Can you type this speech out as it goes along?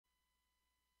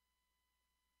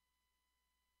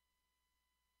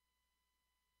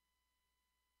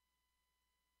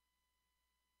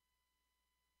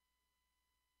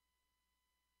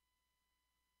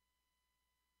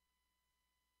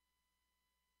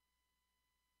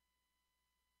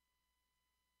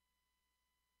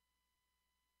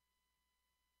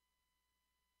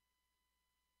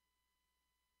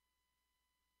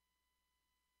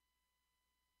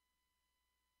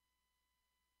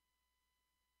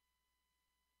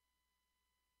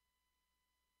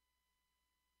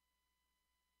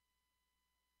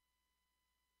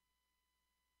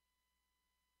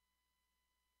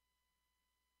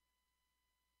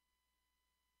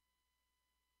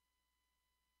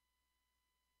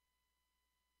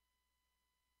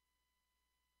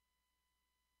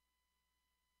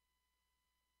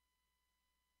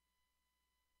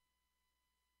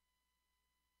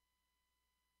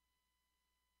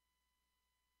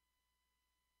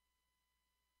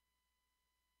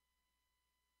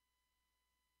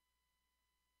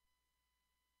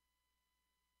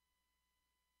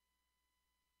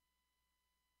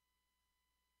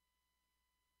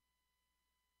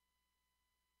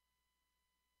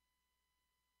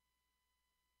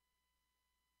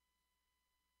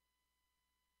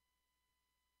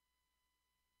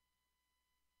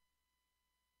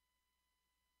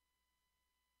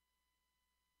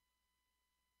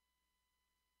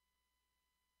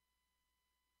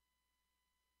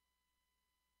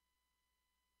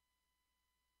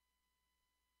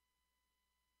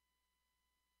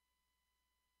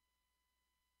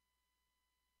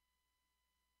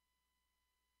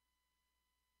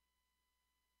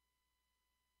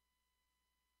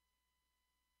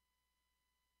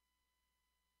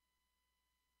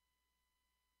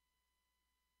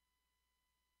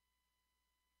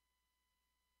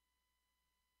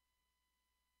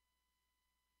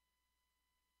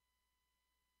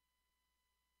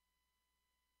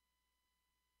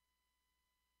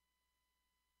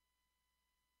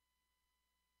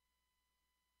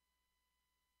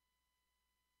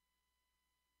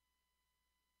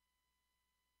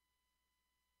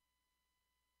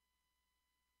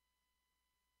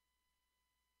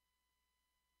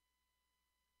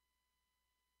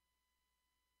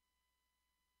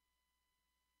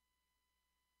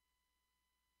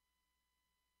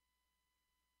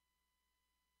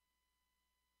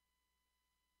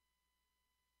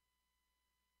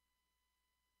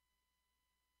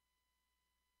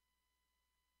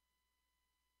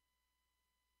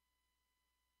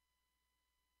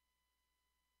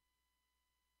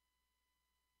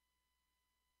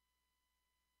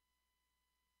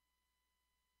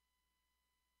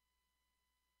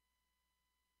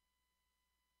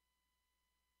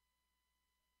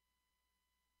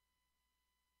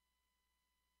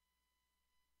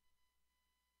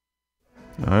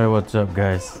Alright, what's up,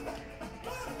 guys?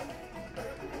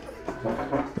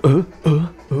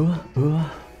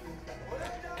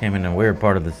 Came in a weird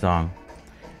part of the song.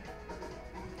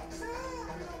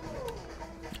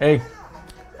 Hey,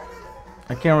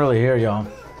 I can't really hear y'all.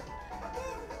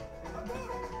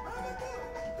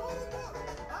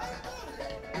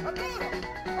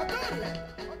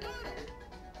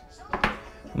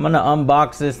 I'm gonna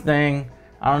unbox this thing.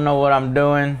 I don't know what I'm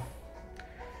doing.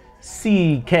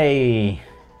 CK.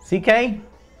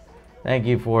 Thank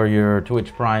you for your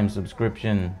Twitch Prime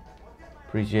subscription.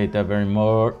 Appreciate that very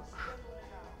much.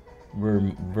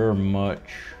 Very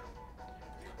much.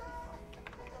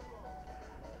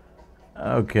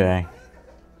 Okay.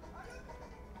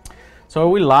 So are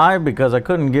we live? Because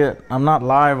I'm not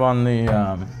live on the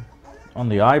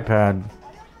iPad.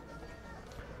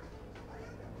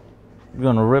 I'm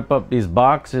gonna rip up these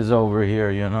boxes over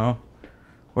here, you know.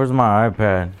 Where's my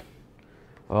iPad?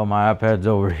 Oh, my iPad's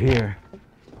over here.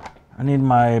 I need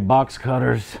my box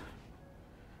cutters.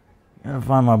 Gotta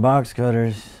find my box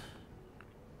cutters.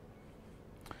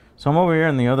 So I'm over here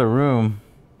in the other room.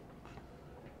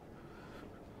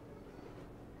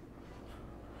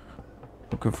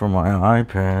 Looking for my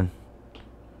iPad.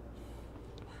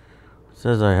 It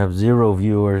says I have 0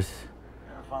 viewers.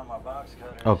 Gotta find my box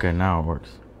cutters. Okay, now it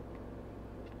works.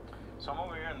 So I'm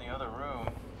over here in the other room.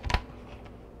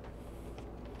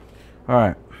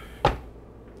 Alright.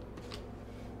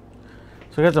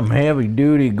 So I got some heavy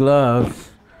duty gloves.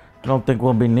 I don't think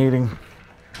we'll be needing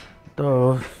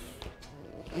those.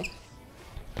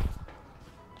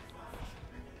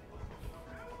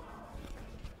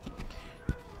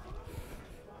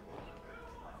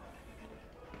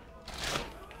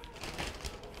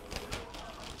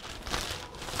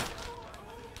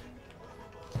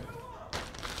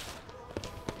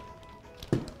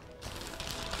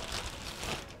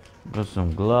 Got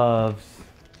some gloves.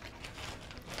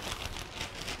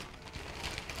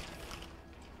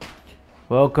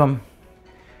 Welcome.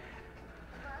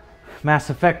 Mass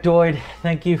Effectoid,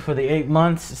 thank you for the 8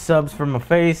 months. Subs for my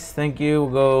face, thank you.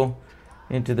 We'll go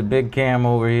into the big cam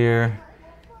over here.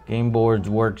 Game boards,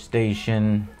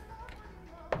 workstation.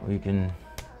 We can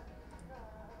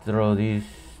throw these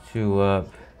two up.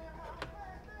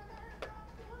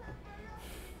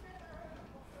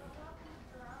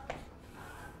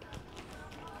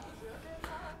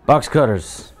 Box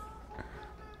cutters.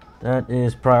 That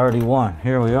is priority 1.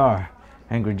 Here we are.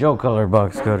 Angry Joe color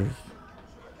box cutters.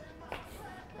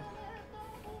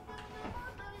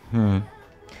 If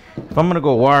I'm gonna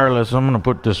go wireless, I'm gonna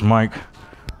put this mic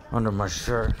under my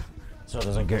shirt so it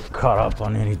doesn't get caught up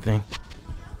on anything.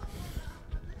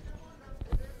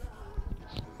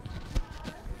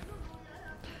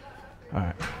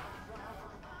 Alright.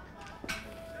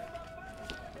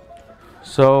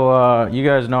 So, you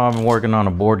guys know I've been working on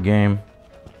a board game.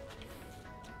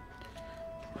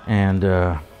 And,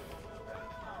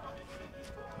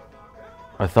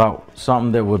 I thought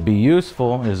something that would be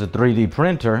useful is a 3D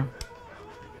printer.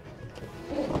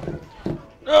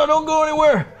 No, don't go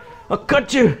anywhere! I'll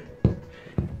cut you!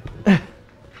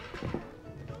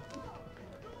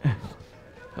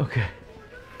 Okay.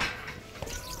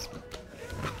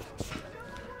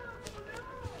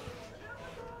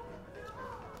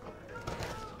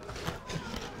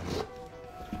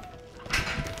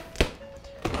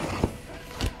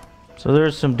 So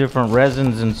there's some different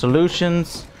resins and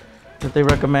solutions that they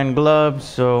recommend. Gloves,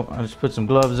 so I just put some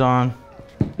gloves on.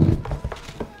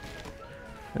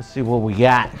 Let's see what we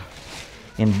got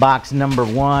in box number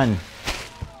 1.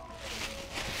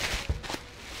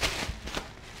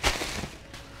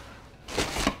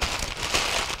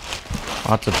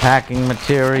 Lots of packing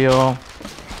material,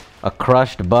 a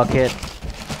crushed bucket.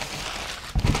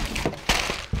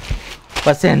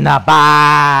 What's in the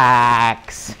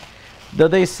box? Though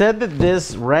they said that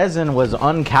this resin was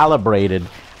uncalibrated,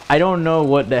 I don't know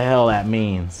what the hell that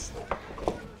means.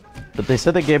 But they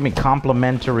said they gave me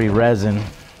complimentary resin.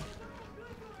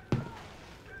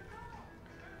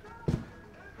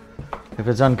 If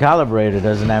it's uncalibrated,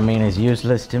 doesn't that mean it's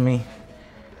useless to me?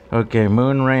 Okay,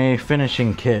 Moonray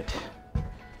finishing kit.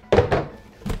 So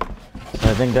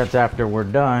I think that's after we're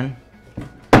done.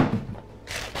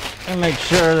 And make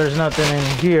sure there's nothing in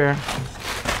here.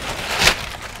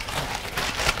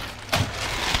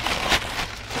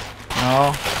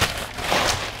 No.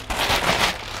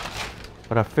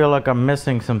 But I feel like I'm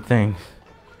missing some things.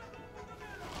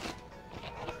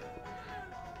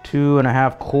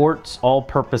 2.5 quarts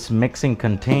all-purpose mixing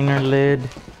container lid.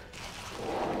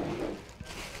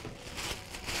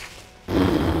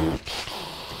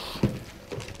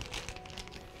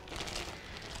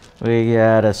 We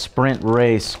got a sprint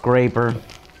race scraper.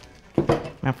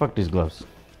 Man, fuck these gloves.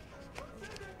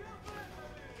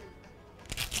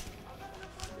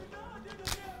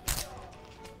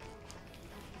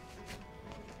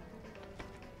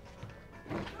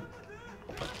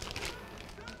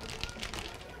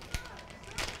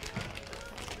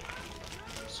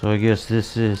 So I guess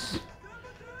this is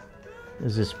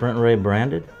this Moonray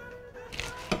branded?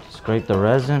 Scrape the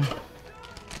resin.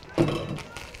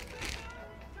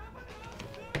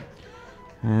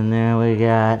 And then we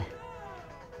got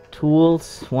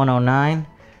tools 109.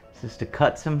 This is to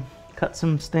cut some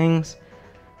things.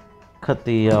 Cut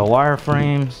the wire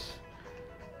frames.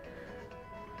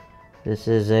 This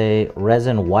is a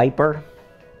resin wiper.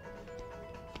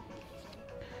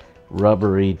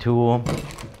 Rubbery tool.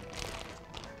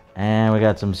 And we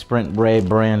got some Moonray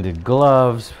branded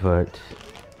gloves, but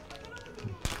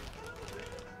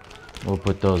we'll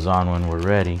put those on when we're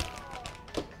ready.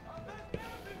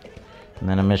 And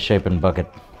then a misshapen bucket.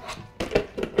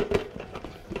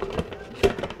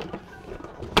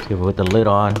 Let's give it with the lid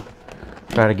on.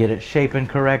 Try to get it shaping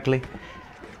correctly.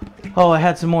 Oh, I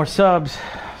had some more subs.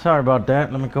 Sorry about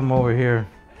that. Let me come over here,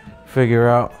 figure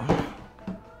out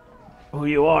who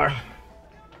you are.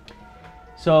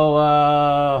 So,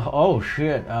 oh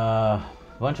shit,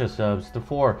 bunch of subs. The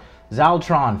 4.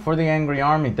 Zaltron for the Angry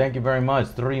Army. Thank you very much.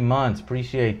 3 months.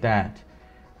 Appreciate that.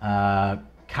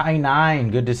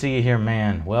 Kai9, good to see you here,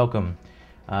 man. Welcome.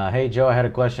 Hey Joe, I had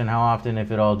a question. How often, if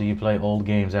at all, do you play old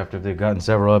games after they've gotten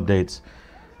several updates?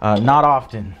 Not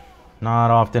often.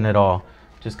 Not often at all.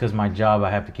 Just because my job,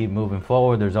 I have to keep moving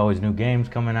forward. There's always new games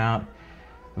coming out.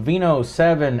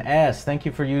 Vino7S, thank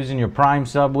you for using your Prime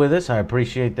sub with us. I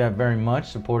appreciate that very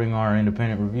much. Supporting our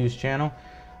independent reviews channel.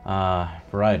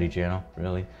 Variety channel,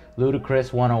 really.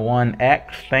 Ludicrous101X,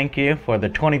 thank you for the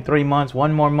 23 months.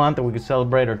 One more month that we can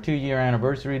celebrate our 2-year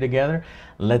anniversary together.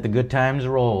 Let the good times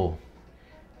roll.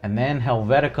 And then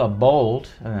Helvetica Bold,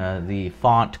 the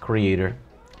font creator.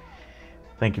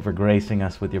 Thank you for gracing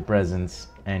us with your presence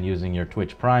and using your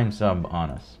Twitch Prime sub on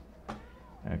us.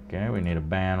 Okay, we need a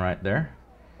band right there.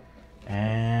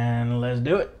 And let's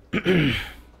do it.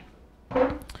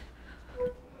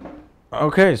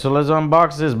 Okay, so let's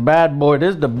unbox this bad boy.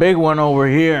 This is the big one over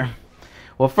here.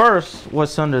 Well, first,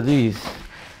 what's under these?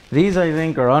 These, I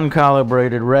think, are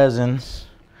uncalibrated resins.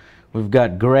 We've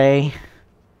got gray,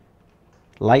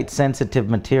 light-sensitive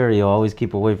material. Always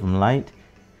keep away from light.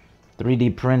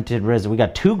 3D printed resin. We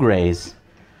got 2 grays.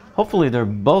 Hopefully, they're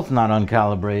both not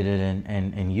uncalibrated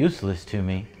and useless to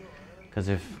me. Because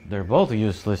if they're both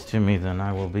useless to me, then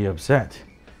I will be upset.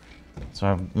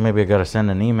 So maybe I gotta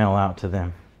send an email out to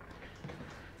them.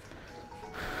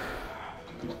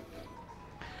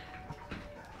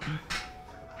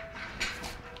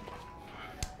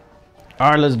 All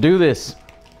right, let's do this.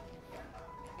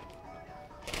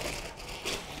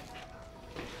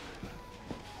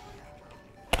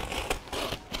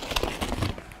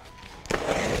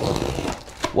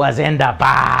 What's in the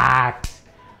box?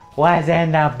 What's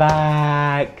in the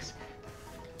box?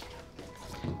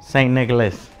 St.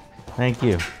 Nicholas. Thank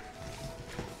you.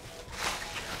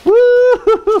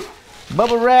 Woo!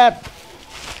 Bubble wrap.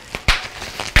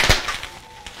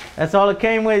 That's all it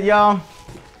came with, y'all.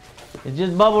 It's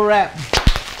just bubble wrap.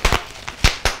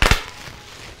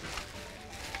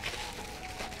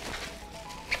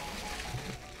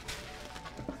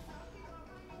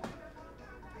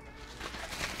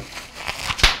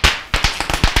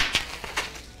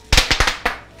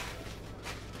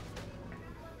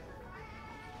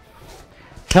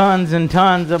 Tons and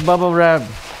tons of bubble wrap.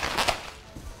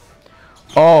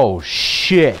 Oh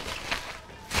shit.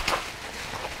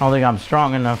 I don't think I'm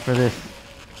strong enough for this.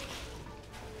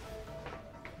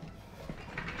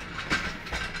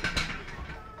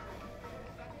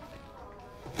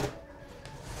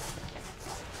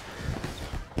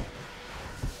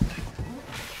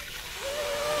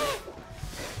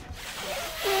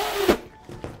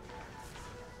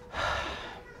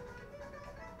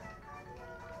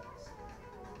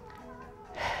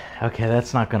 Okay,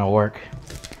 that's not gonna work.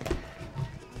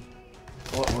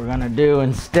 What we're gonna do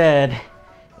instead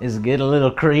is get a little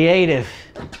creative.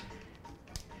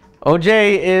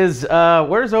 OJ is,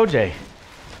 where's OJ?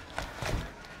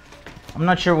 I'm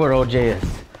not sure where OJ is.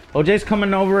 OJ's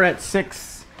coming over at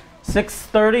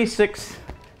 6:30,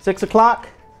 6 o'clock.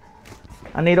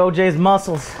 I need OJ's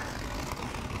muscles.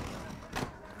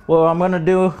 What I'm gonna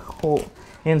do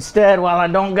instead, while I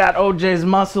don't got OJ's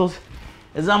muscles,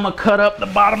 is I'm gonna cut up the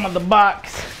bottom of the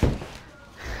box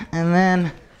and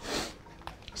then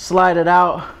slide it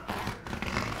out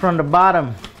from the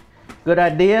bottom. Good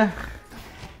idea?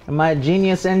 Am I a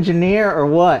genius engineer or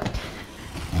what?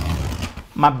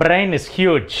 My brain is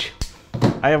huge.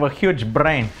 I have a huge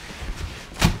brain.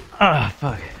 Ah,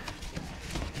 fuck.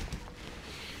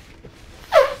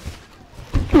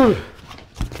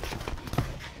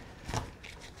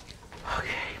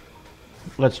 Okay,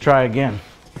 let's try again.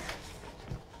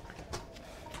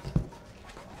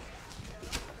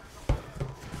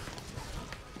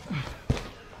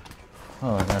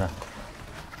 Oh, I gotta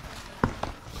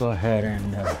go ahead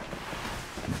and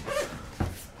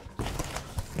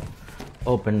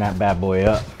open that bad boy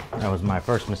up. That was my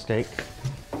first mistake.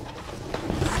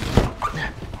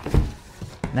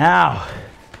 Now,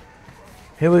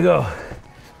 here we go.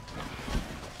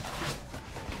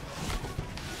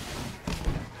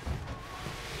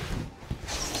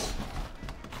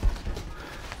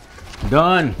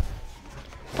 Done.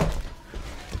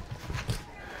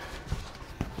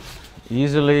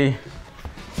 Easily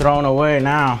thrown away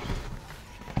now.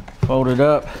 Folded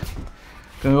up.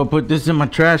 Gonna go put this in my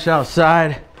trash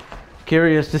outside.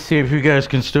 Curious to see if you guys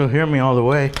can still hear me all the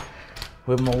way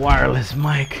with my wireless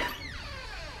mic.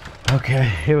 Okay,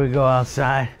 here we go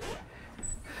outside.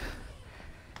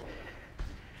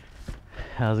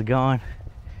 How's it going?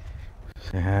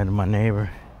 Say hi to my neighbor.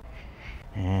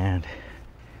 And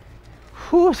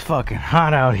whew, it's fucking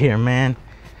hot out here, man.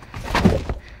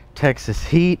 Texas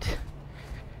heat.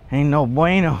 Ain't no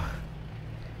bueno.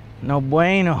 No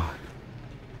bueno.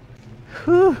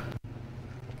 Whew.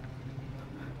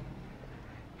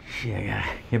 Shit, I gotta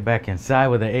get back inside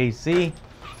with the AC.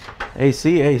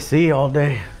 AC all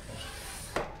day.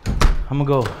 I'm gonna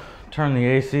go turn the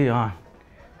AC on.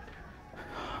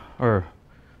 Or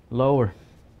lower.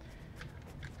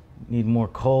 Need more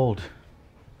cold.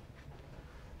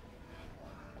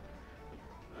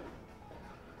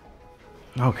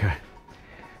 Okay.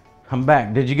 I'm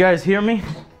back. Did you guys hear me?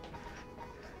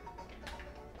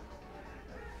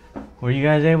 Were you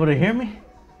guys able to hear me?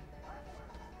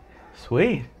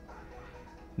 Sweet.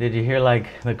 Did you hear like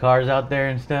the cars out there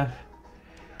and stuff?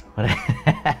 Well,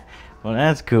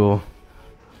 that's cool.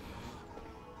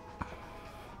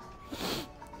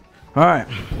 All right.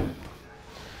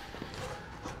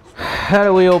 How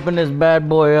do we open this bad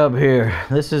boy up here?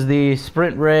 This is the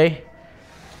Sprint Ray,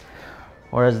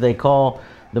 or as they call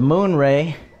the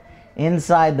Moonray.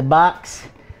 Inside the box,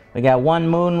 we got one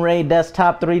Moonray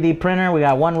desktop 3D printer. We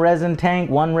got one resin tank,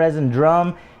 one resin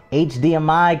drum,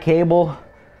 HDMI cable,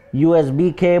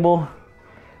 USB cable,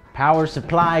 power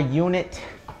supply unit,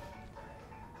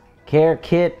 care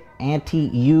kit,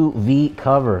 anti-UV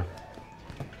cover.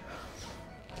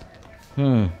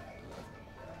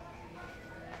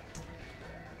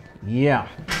 Yeah,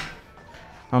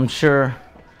 unsure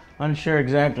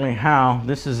exactly how.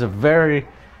 This is a very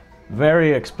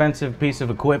expensive piece of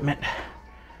equipment,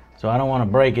 so I don't want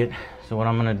to break it. So what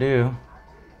I'm going to do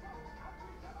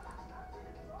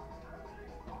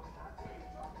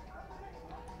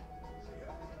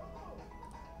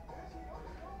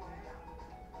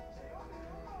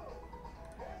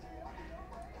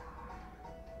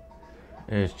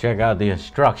is check out the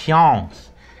instructions.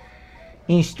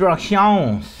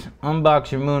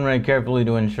 Unbox your Moonray carefully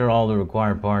to ensure all the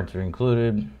required parts are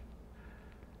included.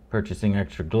 Purchasing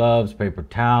extra gloves, paper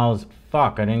towels.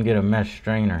 Fuck, I didn't get a mesh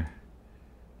strainer.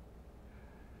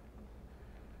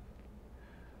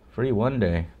 Free one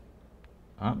day.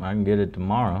 Oh, I can get it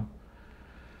tomorrow.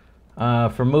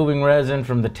 For moving resin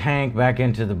from the tank back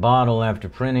into the bottle after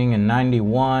printing, and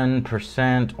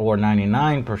 91% or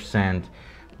 99%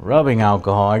 rubbing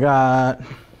alcohol. I got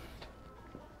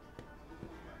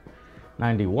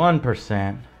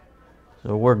 91%,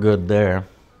 so we're good there.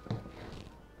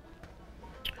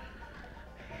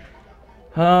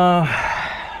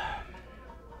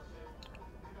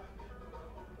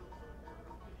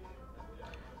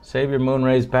 Save your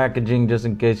Moonray's packaging just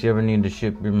in case you ever need to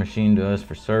ship your machine to us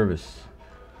for service.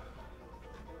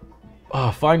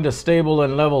 Find a stable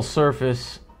and level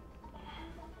surface.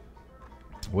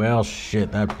 Well,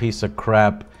 shit, that piece of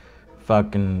crap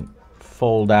fucking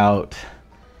fold out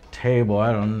table.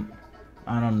 I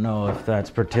don't know if that's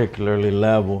particularly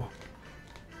level.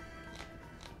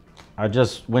 I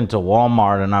just went to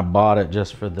Walmart and I bought it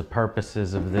just for the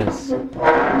purposes of this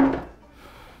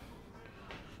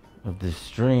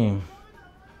stream.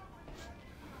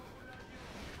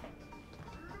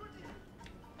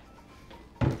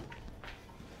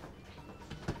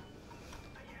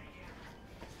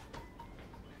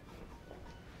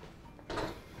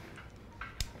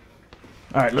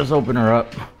 All right, let's open her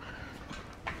up.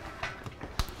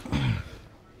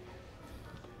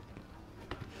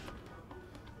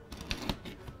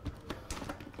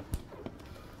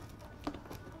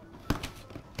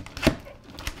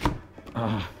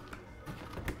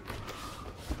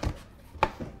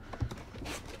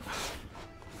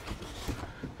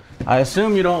 I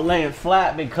assume you don't lay it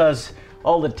flat because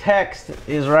all the text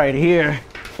is right here.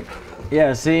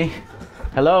 Yeah, see?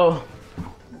 Hello?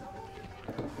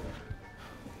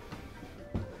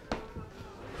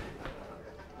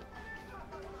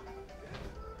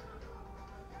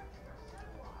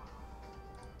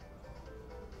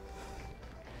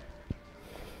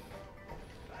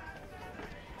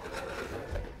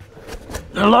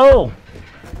 Hello?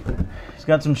 He's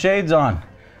got some shades on.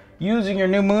 Using your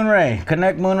new Moonray.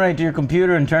 Connect Moonray to your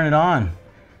computer and turn it on.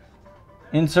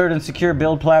 Insert and secure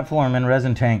build platform and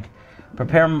resin tank.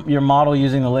 Prepare your model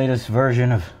using the latest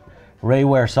version of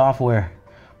Rayware software.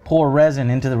 Pour resin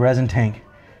into the resin tank.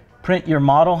 Print your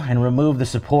model and remove the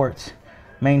supports.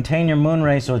 Maintain your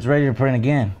Moonray so it's ready to print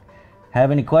again.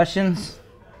 Have any questions?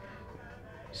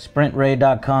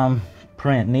 Sprintray.com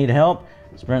print. Need help?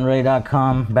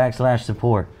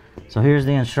 Sprintray.com/support. So here's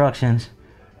the instructions.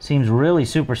 Seems really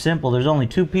super simple. There's only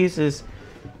 2 pieces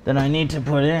that I need to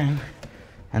put in.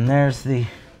 And there's the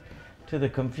to the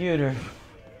computer.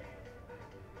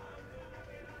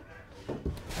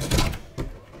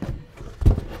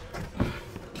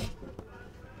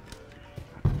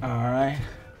 All right.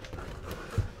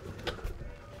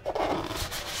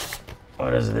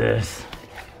 What is this?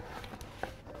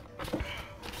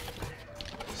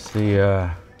 It's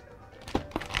the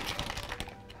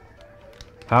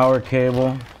power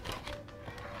cable,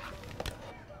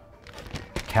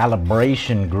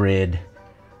 calibration grid.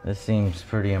 This seems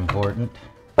pretty important.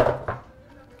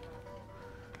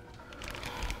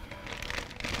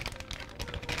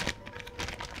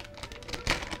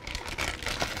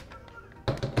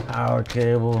 Power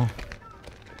cable.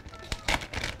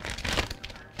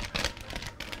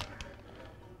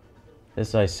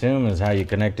 This, I assume, is how you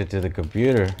connect it to the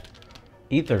computer.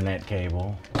 Ethernet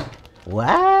cable.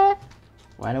 What?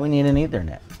 Why do we need an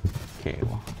Ethernet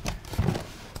cable?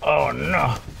 Oh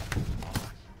no.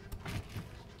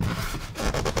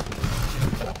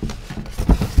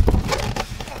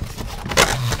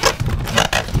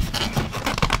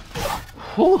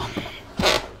 Whew.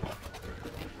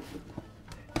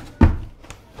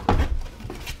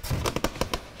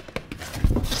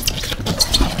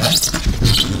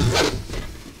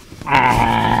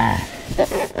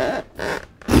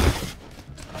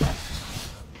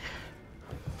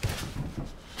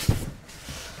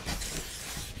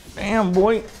 Damn,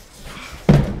 boy.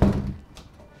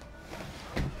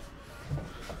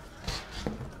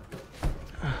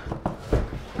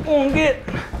 Gonna get.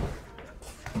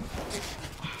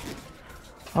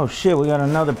 Oh shit, we got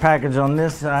another package on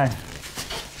this side.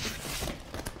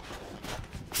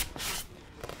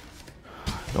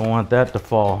 Don't want that to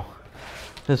fall.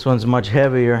 This one's much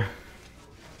heavier.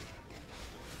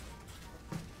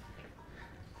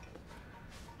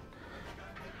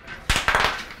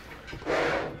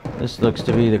 This looks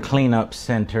to be the cleanup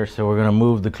center, so we're gonna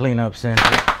move the cleanup center.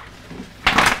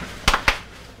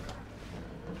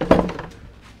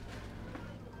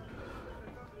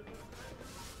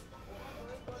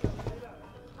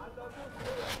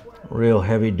 Real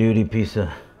heavy duty piece of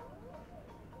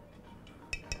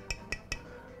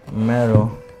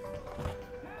metal.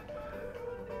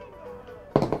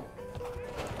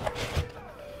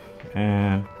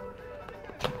 And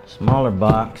smaller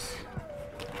box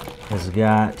has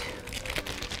got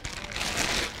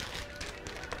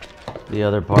the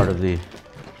other part of the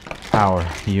power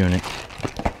unit.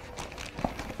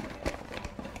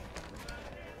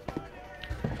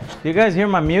 Do you guys hear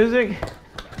my music?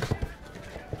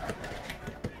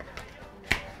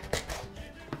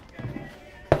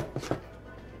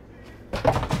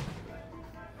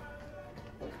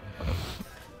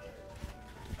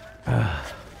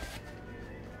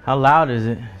 How loud is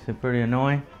it? Is it pretty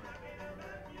annoying?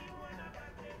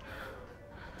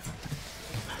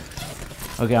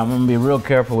 Okay, I'm gonna be real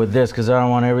careful with this because I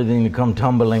don't want everything to come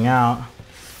tumbling out.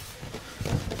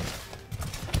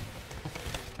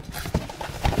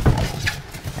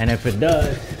 And if it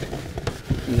does,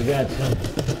 you got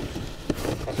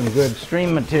some good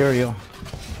stream material.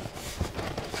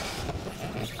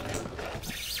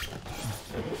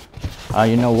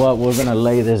 You know what? We're gonna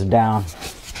lay this down.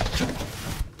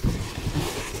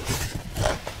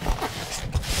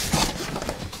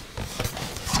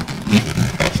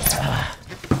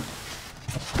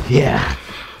 Yeah.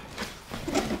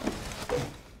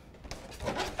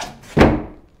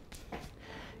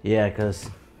 Yeah, because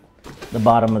the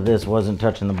bottom of this wasn't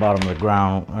touching the bottom of the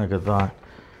ground like I thought.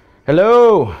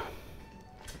 Hello!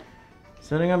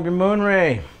 Setting up your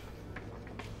Moonray.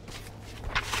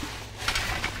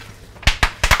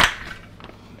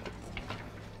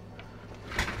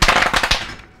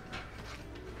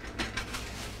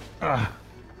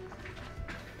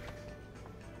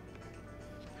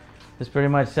 This pretty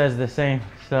much says the same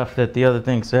stuff that the other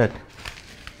thing said.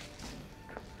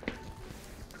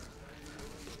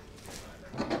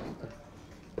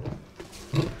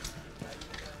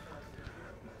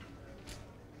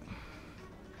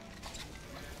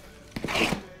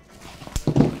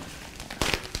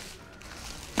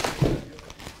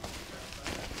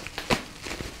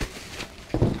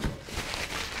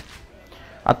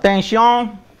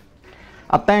 Attention!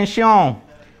 Attention!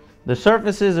 The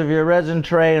surfaces of your resin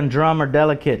tray and drum are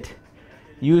delicate.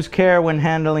 Use care when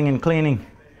handling and cleaning.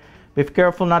 Be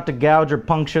careful not to gouge or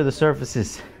puncture the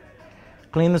surfaces.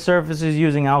 Clean the surfaces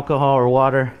using alcohol or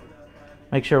water.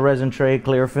 Make sure resin tray,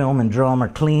 clear film, and drum are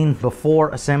clean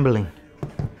before assembling.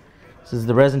 This is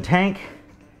the resin tank.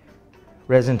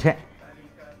 Resin tank.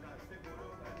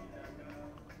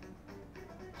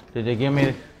 Did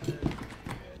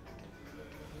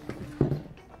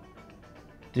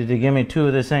they give me two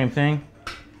of the same thing?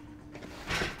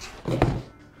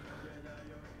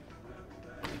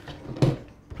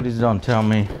 Please don't tell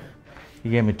me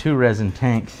you gave me 2 resin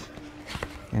tanks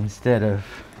instead of...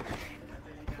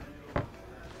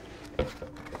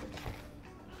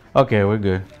 Okay, we're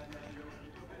good.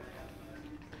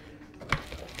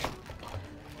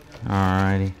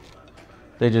 Alrighty.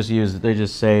 They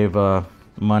just save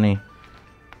money.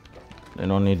 They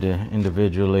don't need to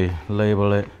individually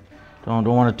label it. Don't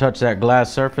want to touch that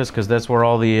glass surface because that's where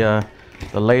all the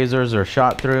lasers are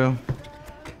shot through.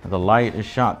 The light is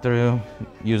shot through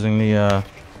using the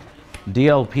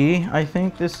DLP, I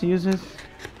think this uses.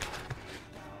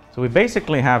 So we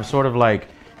basically have sort of like,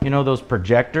 you know, those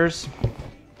projectors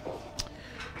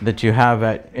that you have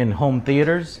in home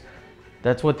theaters.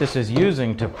 That's what this is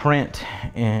using to print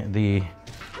in the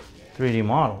 3D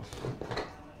models.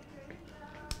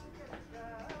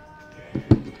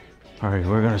 All right,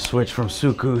 we're gonna switch from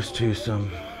sukus to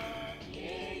some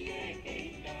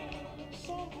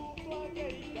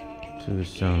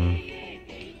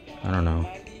I don't know,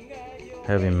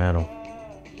 heavy metal.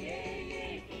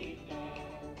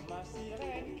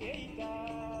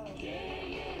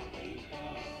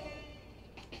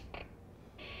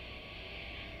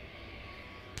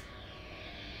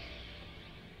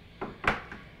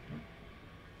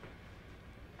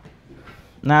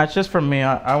 Nah, it's just for me.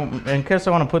 In case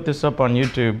I want to put this up on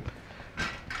YouTube,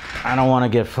 I don't want to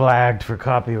get flagged for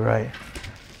copyright.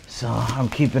 So I'm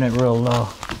keeping it real low.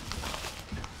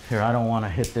 Here, I don't want to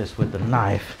hit this with the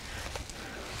knife.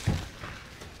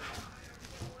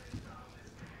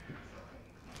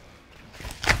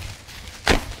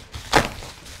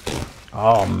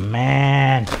 Oh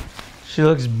man, she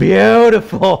looks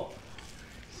beautiful.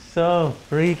 So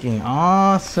freaking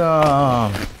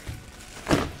awesome.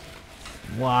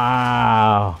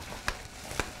 Wow.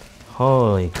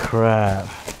 Holy crap.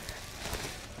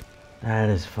 That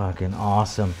is fucking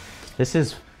awesome. This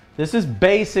is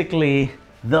basically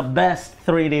the best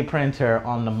 3D printer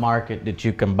on the market that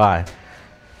you can buy.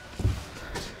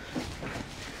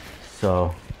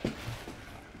 So,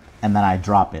 and then I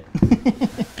drop it.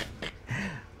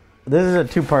 This is a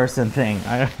 2-person thing.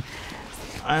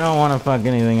 I don't want to fuck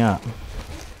anything up.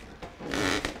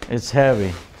 It's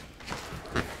heavy.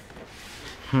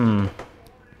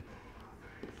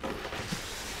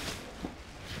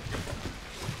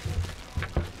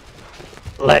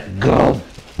 Let go.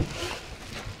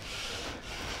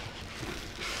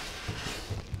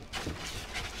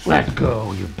 Let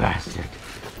go, you bastard.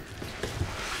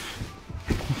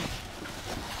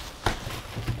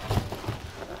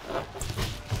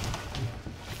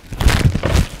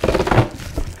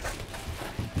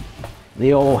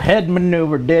 The old head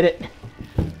maneuver did it.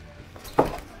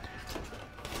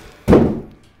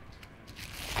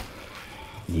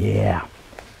 Yeah.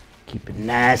 Keep it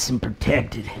nice and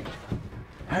protected.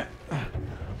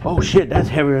 Oh shit, that's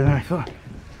heavier than I thought.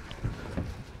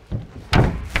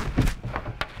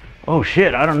 Oh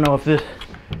shit, I don't know if this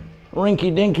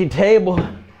rinky-dinky table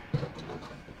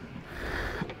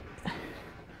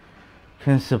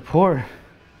can support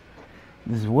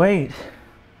this weight.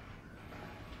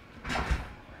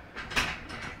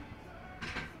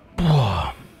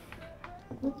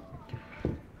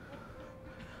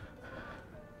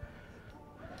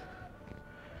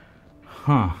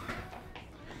 Huh.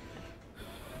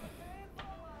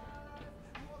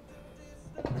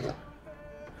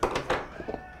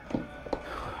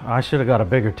 I should have got a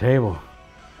bigger table.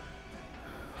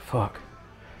 Fuck.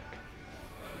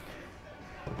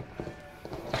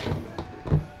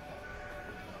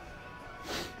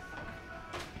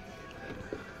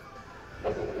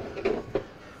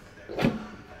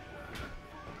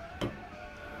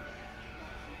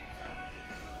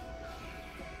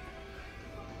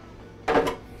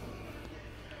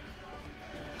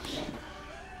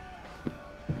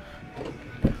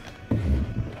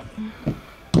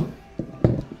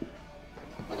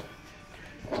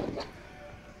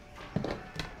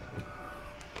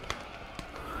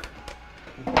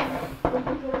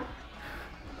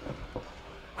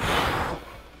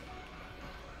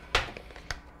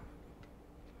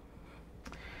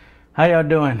 How y'all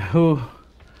doing? Who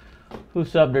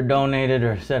subbed or donated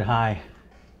or said hi?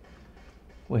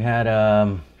 We had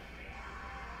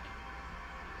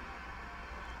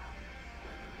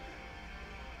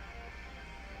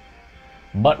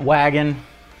Butt Wagon.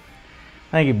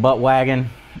 Thank you, Butt Wagon.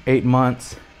 8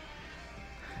 months.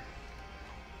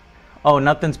 Oh,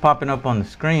 nothing's popping up on the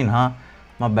screen, huh?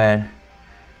 My bad.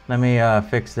 Let me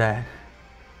fix that.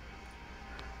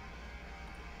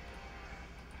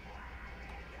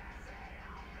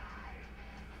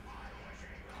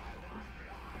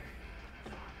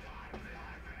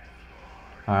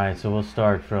 All right, so we'll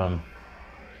start from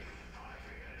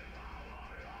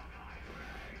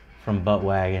Butt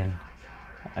Wagon.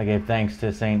 I gave thanks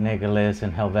to St. Nicholas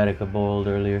and Helvetica Bold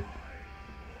earlier.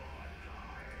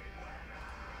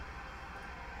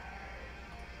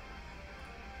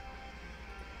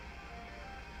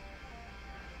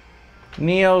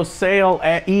 Neo Sale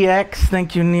at EX.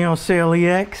 Thank you, Neo Sale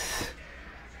EX,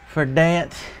 for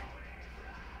that.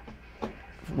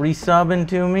 Resubbing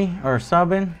to me, or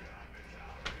subbing.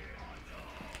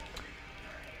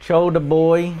 Choda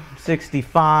Boy,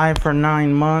 65 for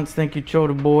 9 months. Thank you,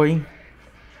 Choda Boy.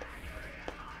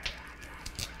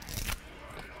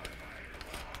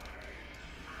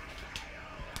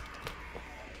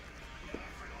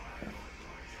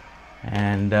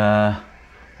 And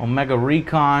Omega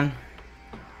Recon.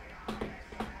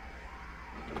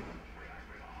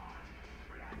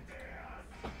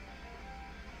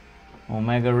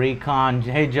 Omega Recon.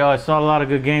 Hey Joe, I saw a lot of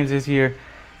good games this year.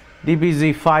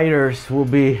 DBZ Fighters will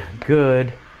be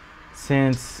good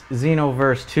since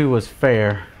Xenoverse 2 was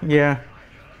fair. Yeah,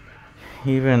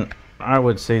 even I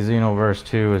would say Xenoverse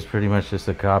 2 is pretty much just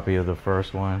a copy of the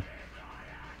first one.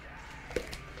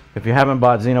 If you haven't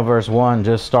bought Xenoverse 1,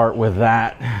 just start with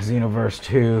that, Xenoverse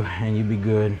 2, and you'll be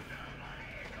good.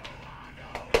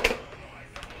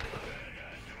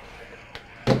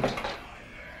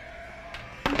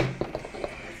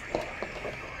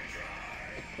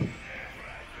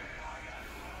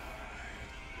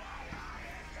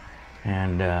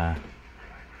 And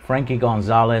Frankie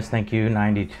Gonzalez, thank you,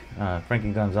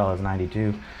 Frankie Gonzalez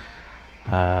 92.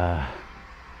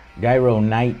 Gyro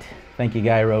Knight, thank you,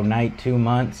 Gyro Knight, 2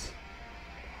 months.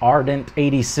 Ardent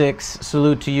 86,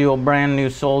 salute to you, a brand new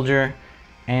soldier,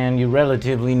 and you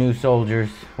relatively new soldiers.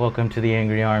 Welcome to the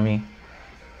Angry Army.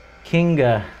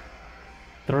 Kinga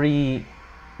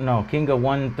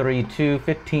 132,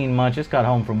 15 months, just got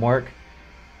home from work.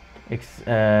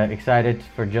 Excited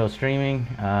for Joe streaming.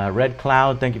 Red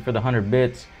Cloud, thank you for the 100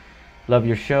 bits. Love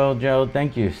your show, Joe.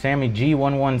 Thank you. Sammy G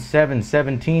 117,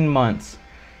 17 months.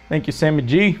 Thank you, Sammy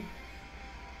G.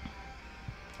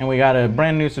 And we got a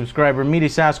brand new subscriber, Meaty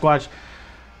Sasquatch.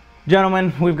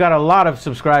 Gentlemen, we've got a lot of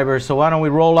subscribers, so why don't we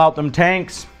roll out them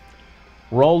tanks?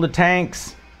 Roll the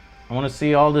tanks. I want to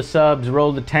see all the subs.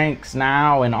 Roll the tanks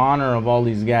now in honor of all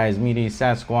these guys. Meaty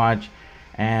Sasquatch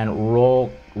and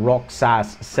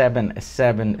Roxas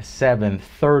 777,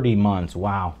 30 months.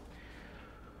 Wow.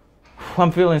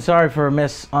 I'm feeling sorry for a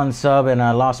miss unsub, and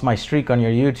I lost my streak on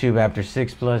your YouTube after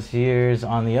 6+ years.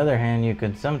 On the other hand, you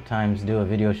could sometimes do a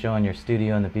video showing your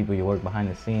studio and the people you work behind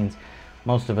the scenes.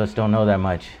 Most of us don't know that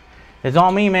much. It's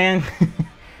all me, man.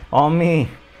 All me.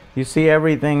 You see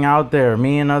everything out there.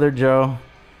 Me and other Joe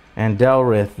and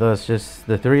Delrith. That's just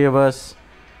the three of us.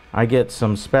 I get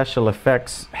some special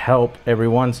effects help every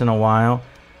once in a while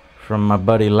from my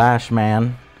buddy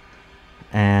Lashman.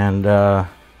 And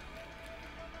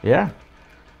yeah,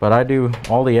 but I do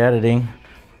all the editing.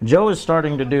 Joe is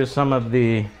starting to do some of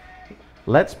the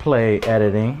Let's Play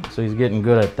editing, so he's getting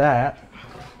good at that.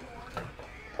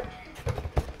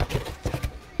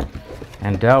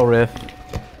 And Delrith,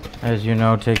 as you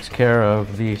know, takes care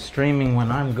of the streaming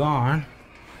when I'm gone.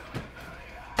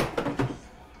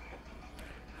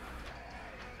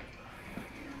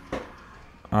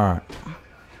 Alright,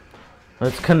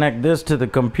 let's connect this to the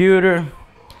computer,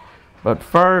 but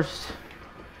first,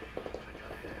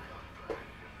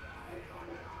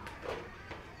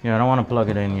 yeah, I don't want to plug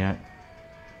it in yet.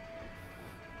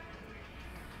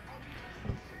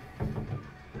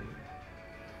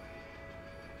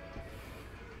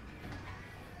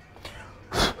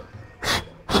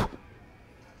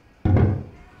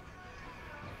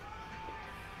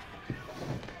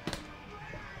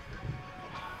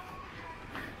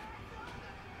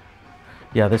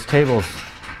 Yeah, this table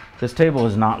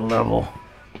is not level.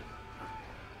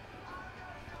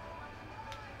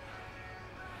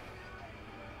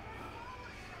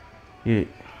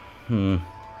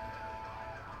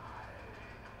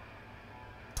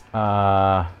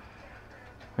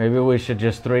 Maybe we should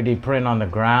just 3D print on the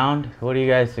ground. What do you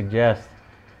guys suggest?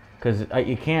 Because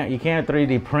you can't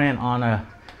 3D print on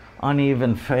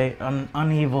uneven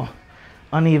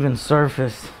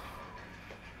surface.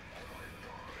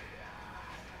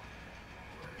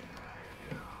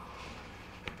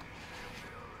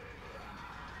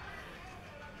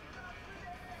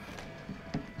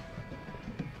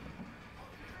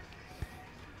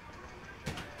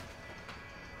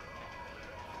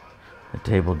 The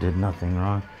table did nothing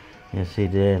wrong. Yes, he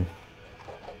did.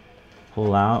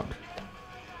 Pull out.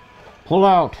 Pull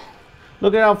out.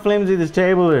 Look at how flimsy this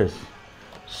table is.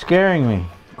 Scaring me.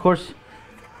 Of course.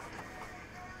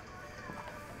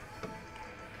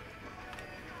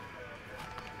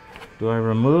 Do I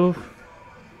remove?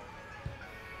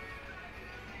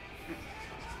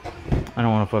 I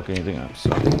don't want to fuck anything up, so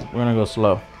we're gonna go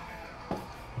slow.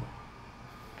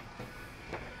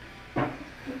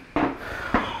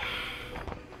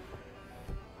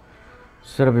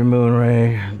 Set up your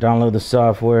Moonray, download the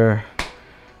software,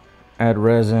 add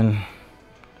resin.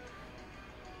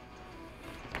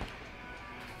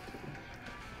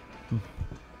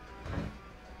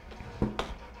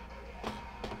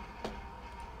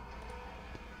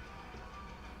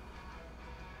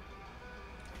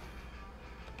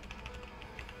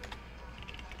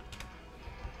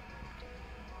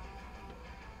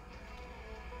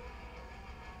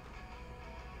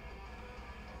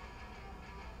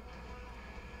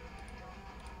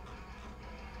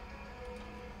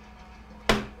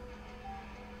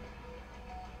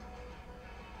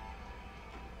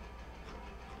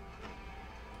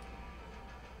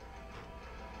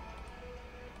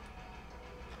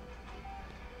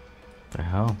 The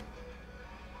hell?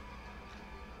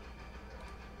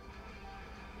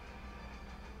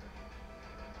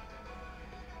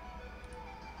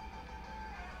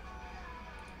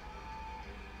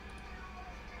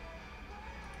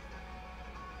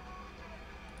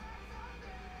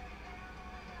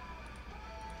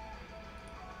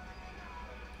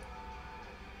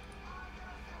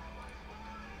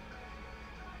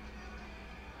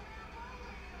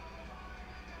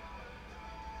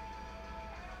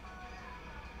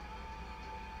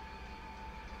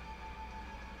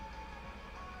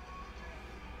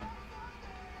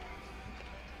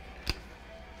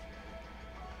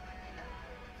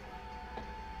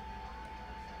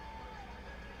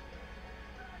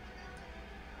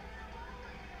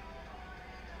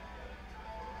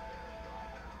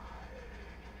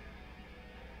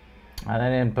 I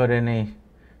didn't put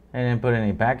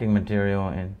any packing material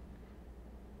in.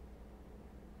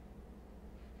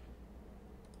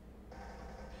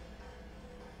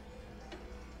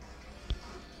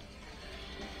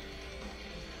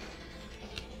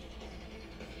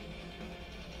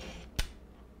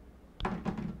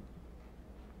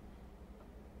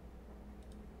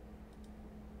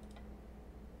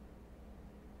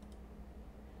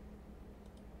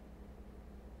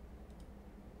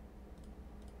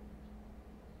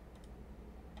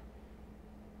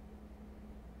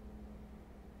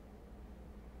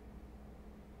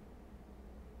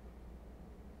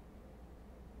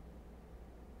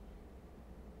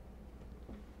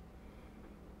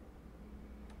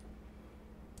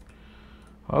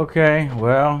 Okay,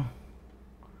 well,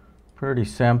 pretty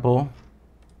simple.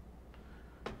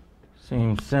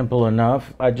 Seems simple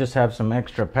enough. I just have some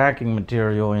extra packing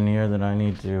material in here that I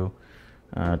need to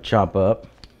chop up.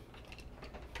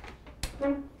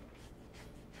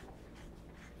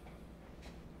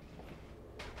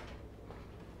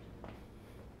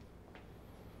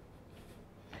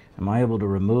 Am I able to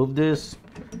remove this?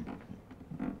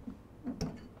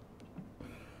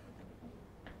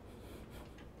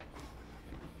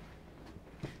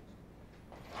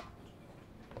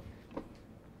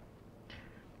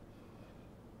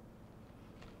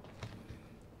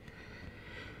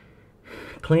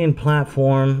 Clean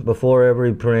platform before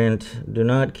every print. Do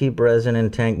not keep resin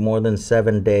in tank more than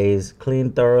 7 days. Clean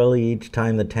thoroughly each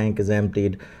time the tank is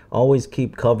emptied. Always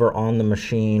keep cover on the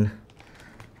machine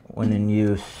when in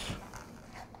use.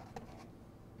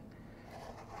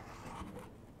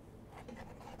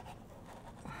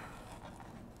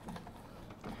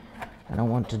 I don't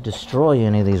want to destroy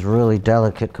any of these really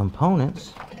delicate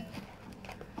components.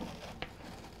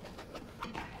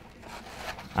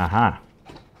 Aha.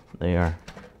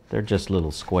 They're just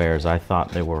little squares. I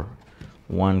thought they were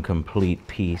one complete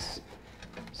piece.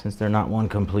 Since they're not one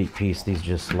complete piece, these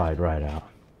just slide right out.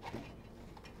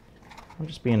 I'm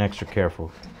just being extra careful.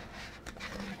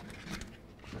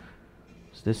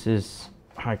 So this is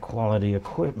high quality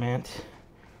equipment.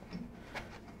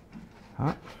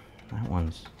 Huh? That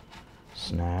one's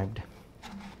snagged.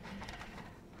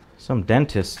 Some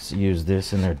dentists use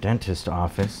this in their dentist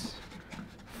office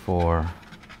for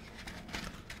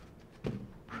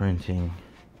printing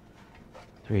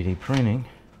 3D printing.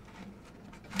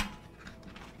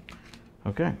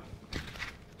 Okay.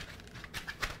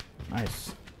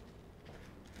 Nice.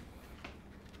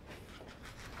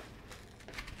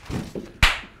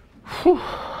 Whew.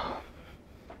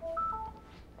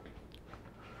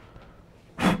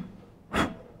 I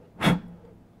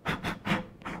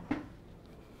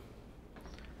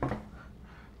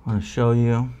want to show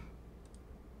you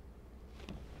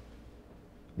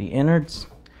the innards.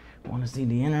 Want to see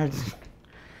the innards?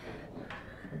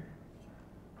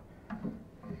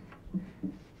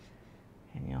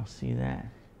 Can y'all see that?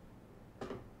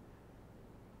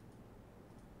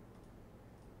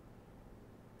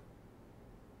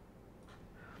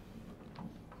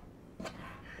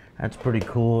 That's pretty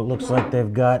cool. It looks like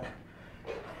they've got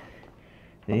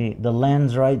the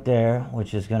lens right there,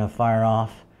 which is going to fire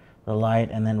off the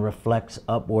light and then reflects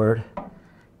upward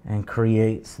and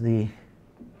creates the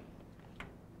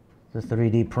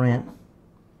 3D print.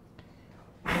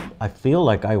 I feel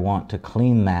like I want to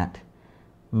clean that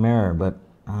mirror, but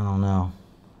I don't know.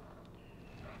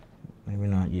 Maybe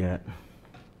not yet.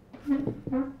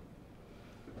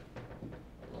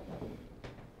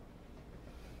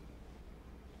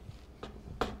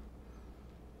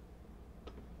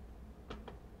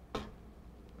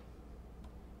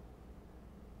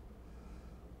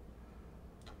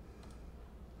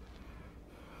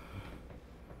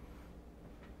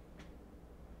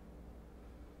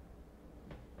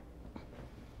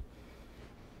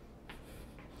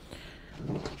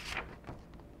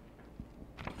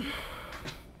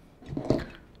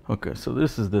 Okay, so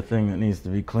this is the thing that needs to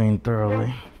be cleaned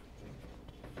thoroughly.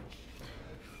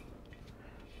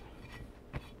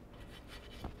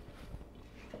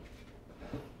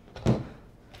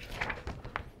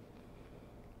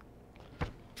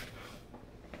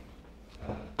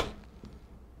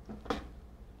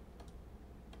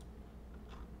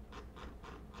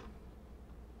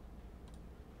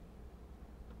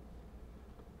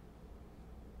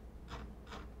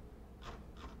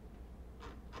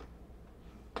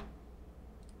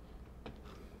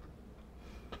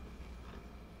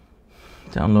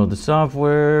 Download the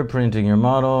software, printing your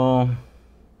model,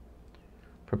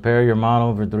 prepare your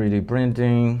model for 3D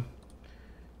printing.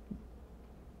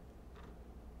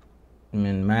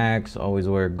 Min max, always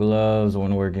wear gloves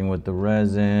when working with the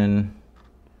resin.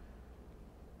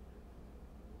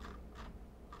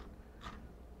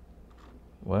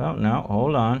 Well, no,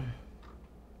 hold on.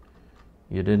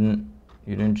 You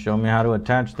didn't show me how to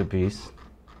attach the piece.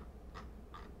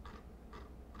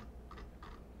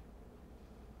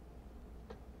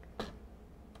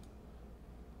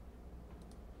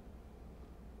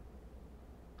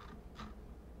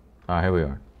 Here we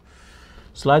are.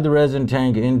 Slide the resin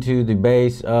tank into the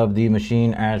base of the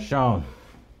machine as shown.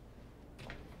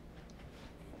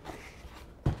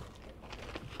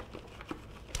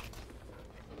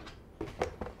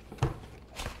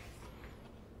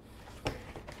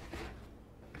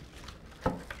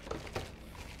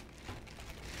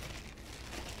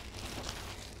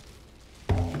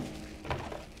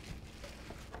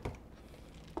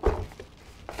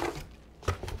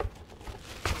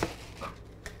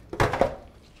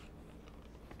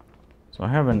 So I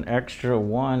have an extra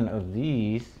one of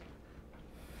these,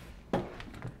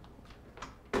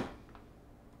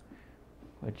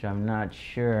 which I'm not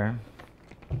sure.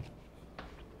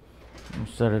 I'll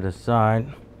set it aside.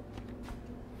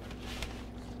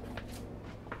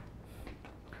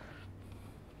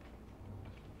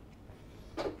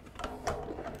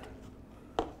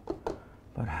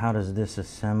 But how does this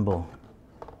assemble?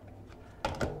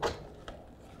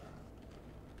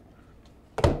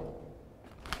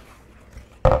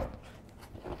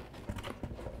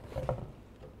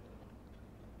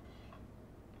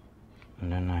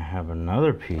 And then I have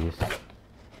another piece.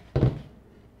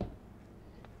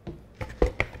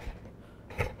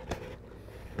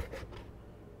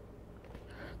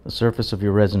 The surface of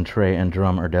your resin tray and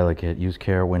drum are delicate. Use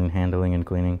care when handling and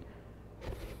cleaning.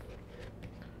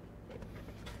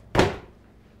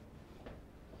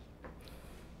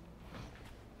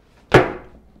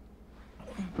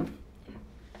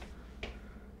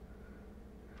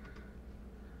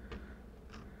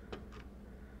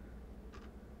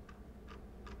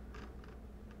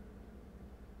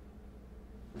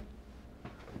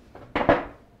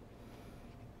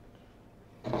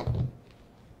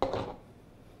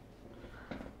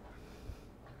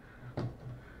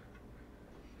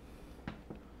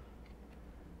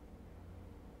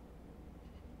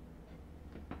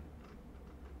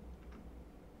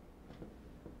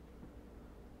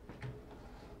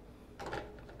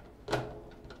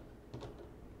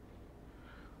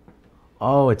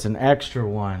 Oh, it's an extra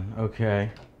one. Okay.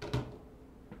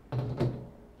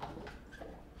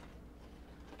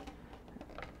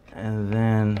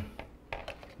 then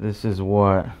this is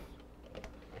what?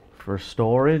 For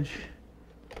storage?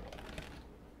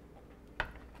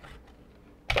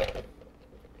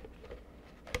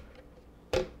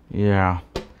 Yeah,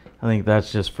 I think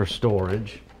that's just for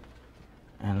storage.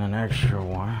 And an extra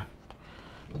one.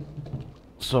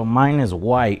 So mine is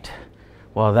white,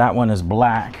 while that one is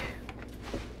black.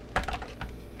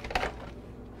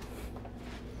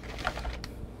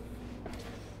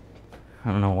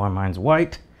 I don't know why mine's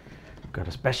white. Got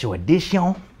a special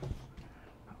edition.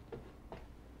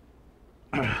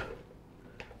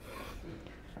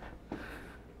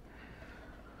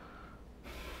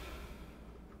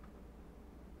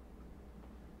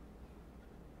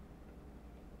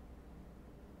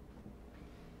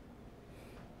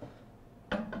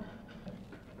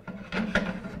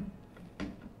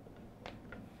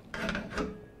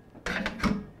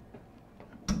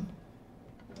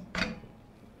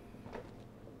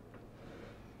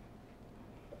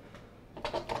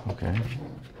 Okay,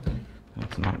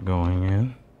 that's not going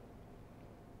in.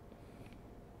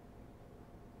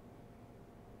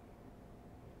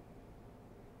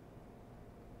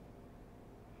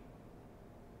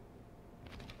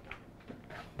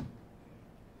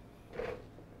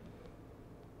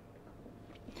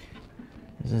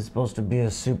 Is it supposed to be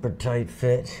a super tight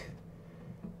fit?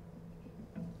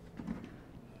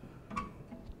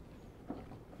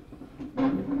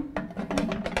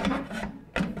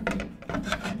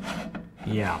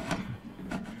 Yeah.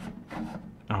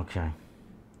 Okay.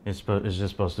 It's just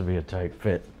supposed to be a tight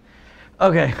fit.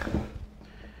 Okay.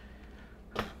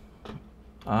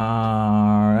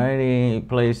 Alrighty.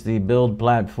 Place the build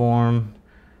platform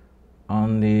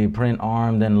on the print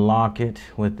arm, then lock it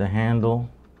with the handle.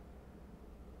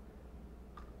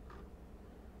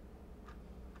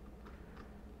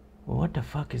 Well, what the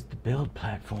fuck is the build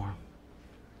platform?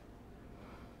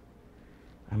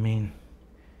 I mean,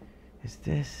 is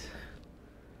this...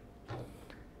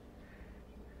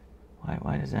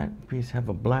 Why does that piece have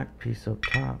a black piece up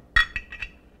top?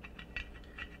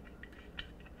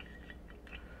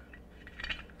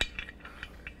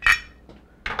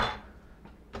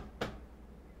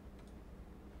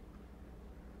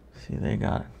 See, they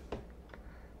got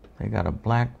a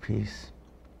black piece.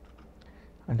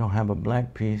 I don't have a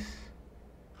black piece.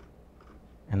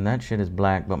 And that shit is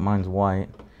black, but mine's white.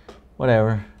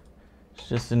 Whatever. It's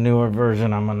just a newer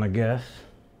version, I'm gonna guess.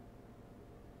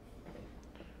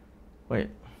 Wait.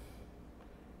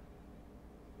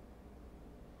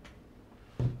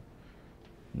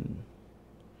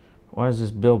 Why is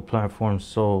this build platform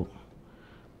so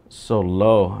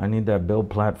low? I need that build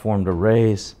platform to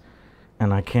raise,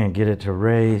 and I can't get it to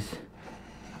raise.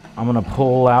 I'm gonna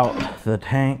pull out the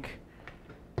tank,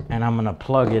 and I'm gonna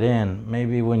plug it in.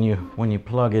 Maybe when you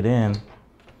plug it in,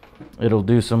 it'll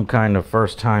do some kind of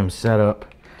first time setup,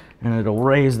 and it'll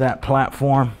raise that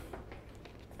platform.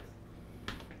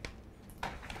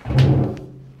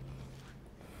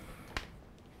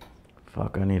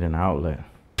 Fuck, I need an outlet.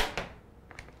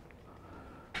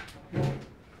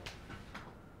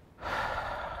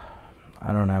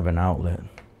 I don't have an outlet.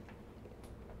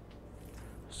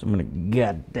 So many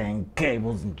goddamn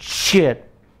cables and shit.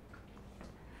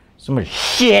 So much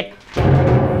shit.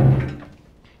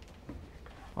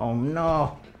 Oh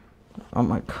no. On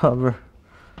my cover.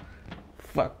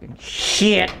 Fucking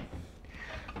shit.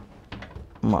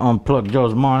 I'm gonna unplug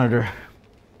Joe's monitor.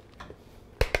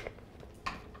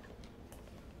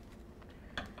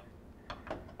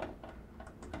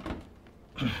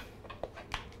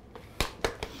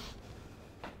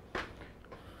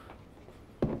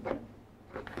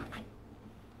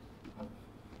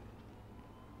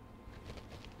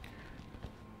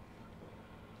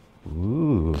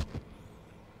 Ooh.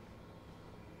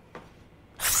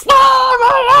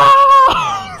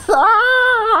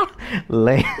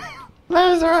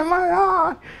 Laser in my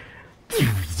eye.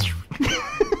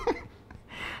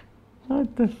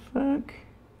 What the fuck?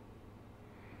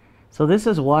 So this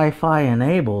is Wi-Fi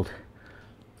enabled.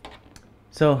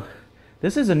 So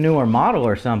this is a newer model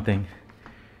or something.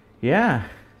 Yeah.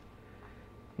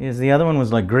 Yes, the other one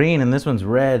was like green and this one's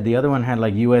red. The other one had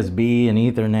like USB and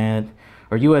Ethernet,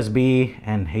 or USB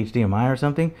and HDMI or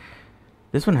something.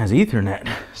 This one has Ethernet.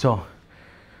 So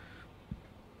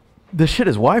this shit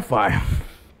is Wi-Fi.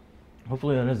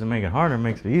 Hopefully that doesn't make it harder, it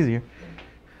makes it easier.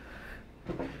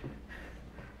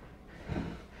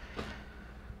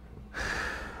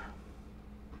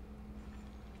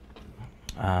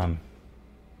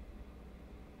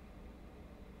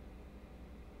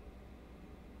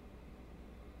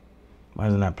 Why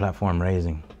isn't that platform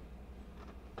raising?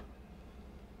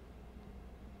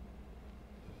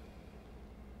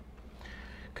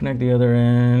 Connect the other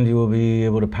end. You will be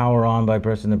able power on by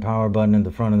pressing the power button at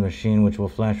the front of the machine, which will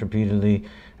flash repeatedly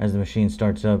as the machine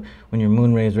starts up. When your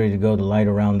Moonray is ready to go, the light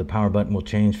around the power button will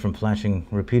change from flashing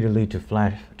repeatedly to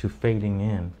fading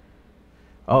in.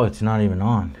 Oh, it's not even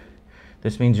on.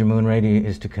 This means your Moonray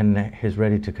is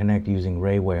ready to connect using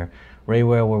Rayware.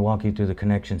 Rayware will walk you through the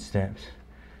connection steps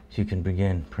so you can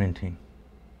begin printing.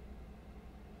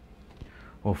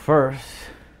 Well, first,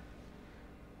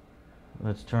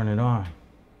 let's turn it on.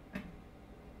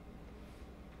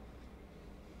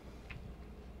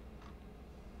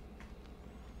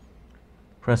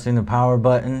 Pressing the power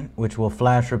button, which will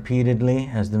flash repeatedly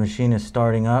as the machine is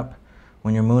starting up.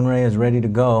 When your Moonray is ready to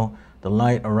go, the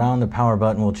light around the power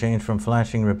button will change from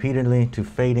flashing repeatedly to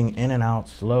fading in and out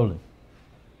slowly.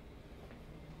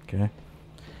 Okay.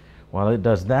 While it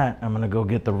does that, I'm going to go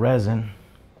get the resin.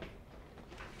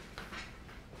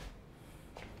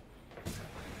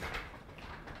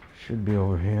 Should be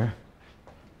over here.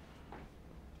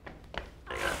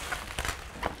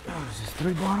 Oh, is this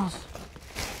 3 bottles?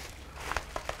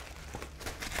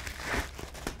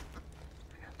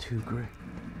 I got 2 great.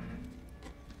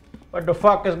 What the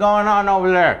fuck is going on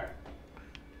over there?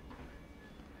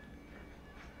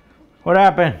 What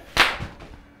happened?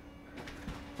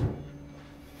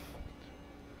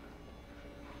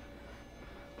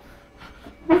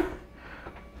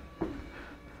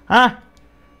 Huh?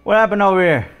 What happened over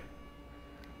here?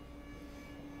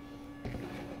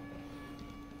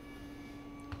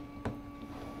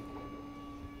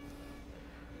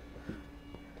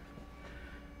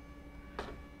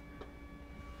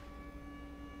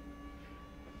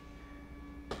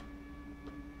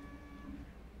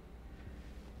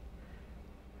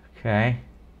 Okay.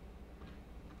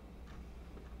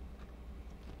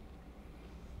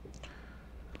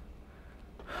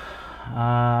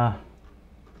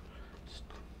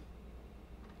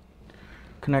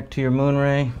 Connect to your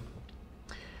Moonray.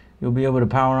 You'll be able to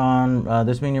power on.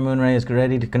 This means your Moonray is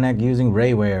ready to connect using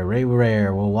Rayware.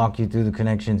 Rayware will walk you through the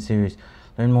connection series.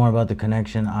 Learn more about the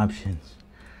connection options.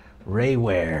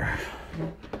 Rayware.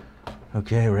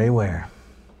 Okay, Rayware.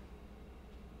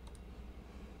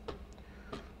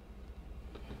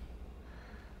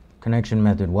 Connection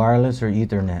method, wireless or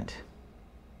Ethernet.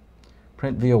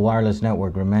 Print via wireless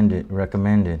network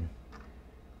recommended.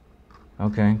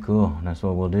 Okay, cool. That's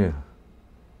what we'll do.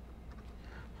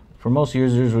 For most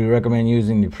users, we recommend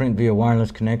using the print via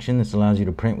wireless connection. This allows you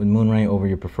to print with Moonray over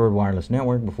your preferred wireless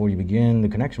network. Before you begin the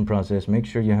connection process, make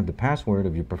sure you have the password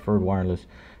of your preferred wireless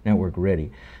network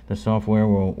ready. The software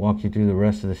will walk you through the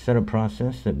rest of the setup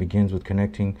process that begins with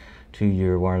connecting to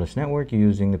your wireless network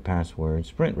using the password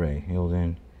SprintRay. You'll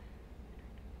then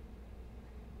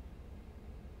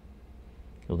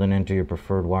enter your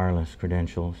preferred wireless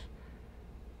credentials.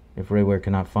 If Rayware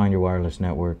cannot find your wireless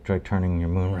network, try turning your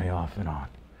Moonray off and on.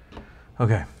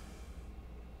 Okay.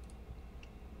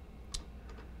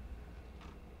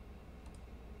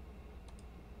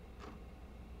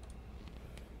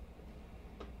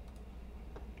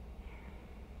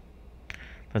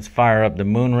 Let's fire up the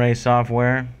Moonray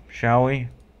software, shall we?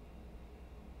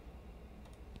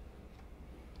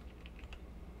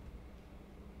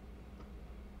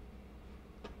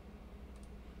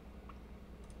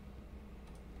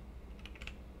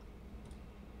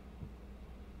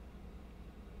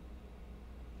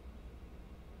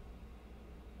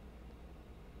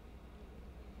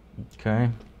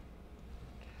 Okay.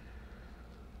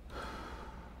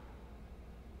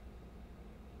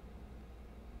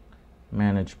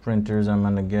 Manage printers, I'm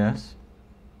gonna guess.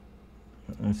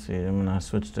 Let's see, I'm gonna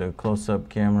switch to a close-up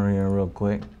camera here real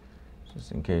quick,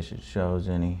 just in case it shows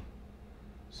any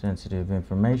sensitive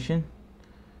information.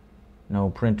 No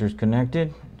printers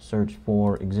connected. Search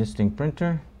for existing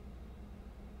printer.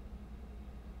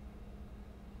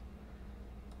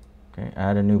 Okay,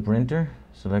 add a new printer.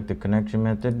 Select the connection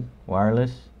method,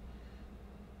 wireless.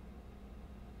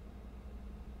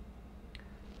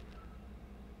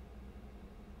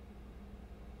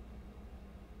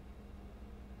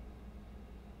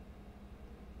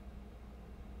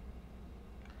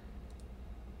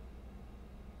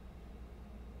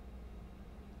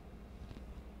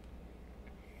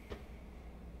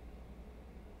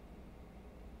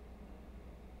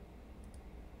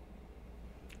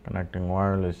 Connecting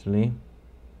wirelessly.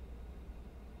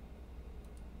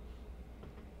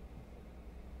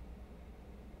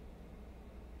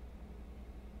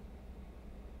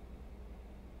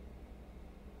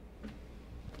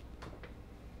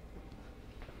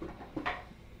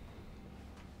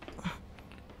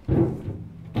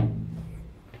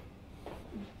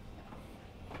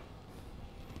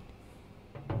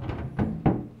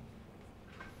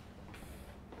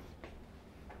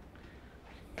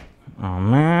 on,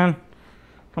 man.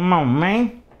 Come on,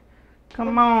 man.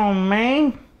 Come on,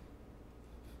 man.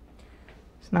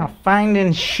 It's not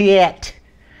finding shit.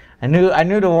 I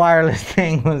knew the wireless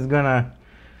thing was gonna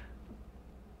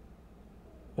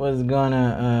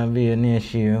be an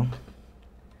issue.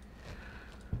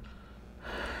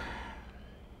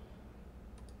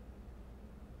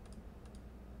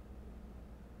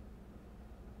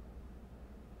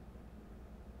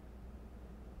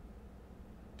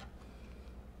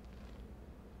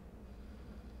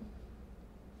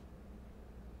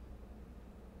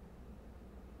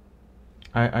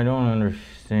 I don't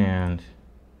understand.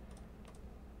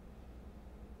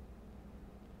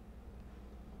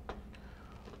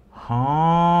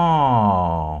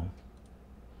 Oh.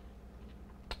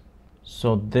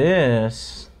 So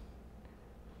this,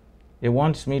 it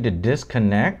wants me to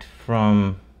disconnect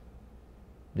from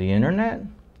the internet?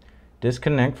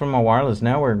 Disconnect from a wireless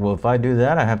network. Well, if I do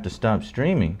that, I have to stop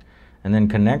streaming and then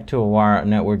connect to a wire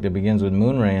network that begins with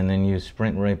Moonray and then use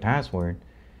SprintRay password.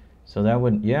 So that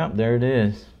would, yeah, there it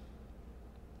is.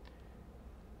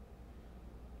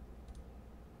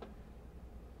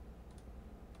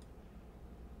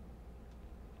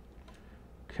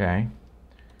 Okay.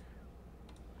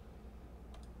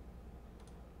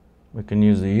 We can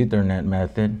use the Ethernet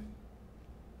method.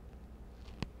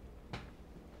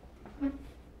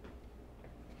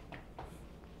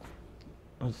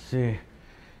 Let's see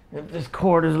if this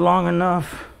cord is long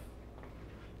enough.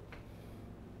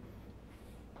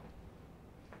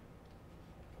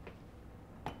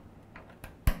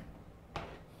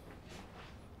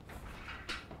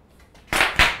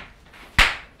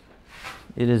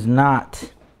 It is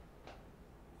not.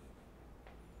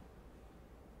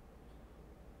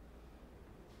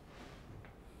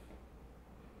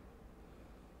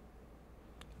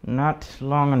 Not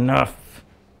long enough.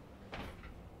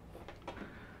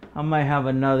 I might have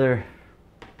another.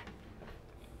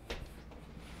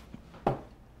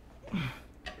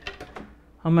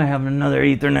 I might have another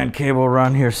Ethernet cable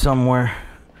run here somewhere.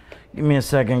 Give me a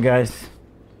second, guys.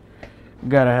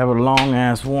 Gotta have a long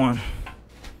ass one.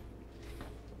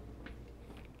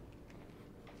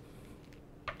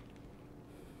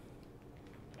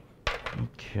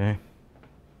 Okay.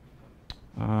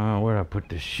 Where'd I put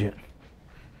this shit?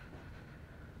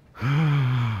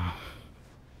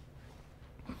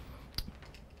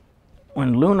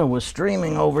 When Luna was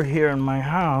streaming over here in my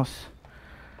house,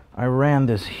 I ran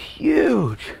this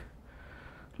huge,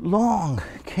 long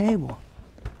cable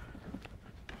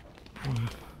from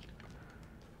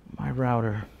my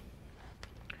router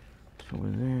to over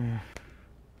there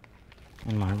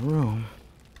in my room.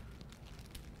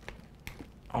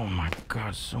 Oh my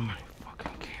God, so many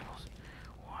fucking cables,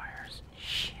 wires,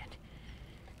 shit.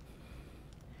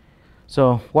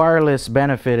 So wireless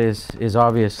benefit is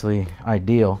obviously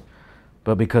ideal,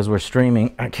 but because we're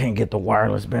streaming, I can't get the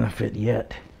wireless benefit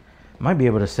yet. I might be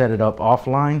able to set it up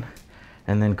offline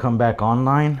and then come back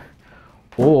online,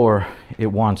 or it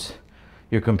wants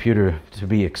your computer to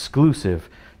be exclusive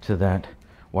to that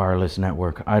wireless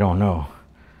network. I don't know,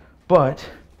 but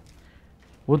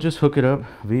we'll just hook it up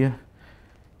via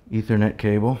Ethernet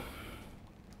cable.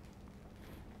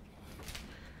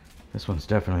 This one's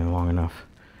definitely long enough.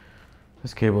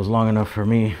 This cable is long enough for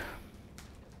me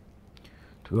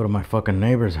to go to my fucking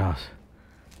neighbor's house.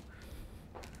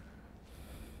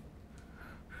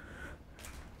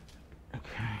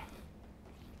 Okay.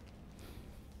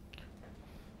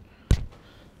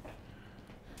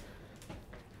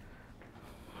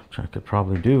 Which I could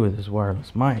probably do with this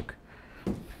wireless mic.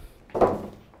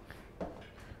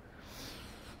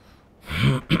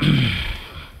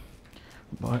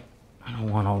 But I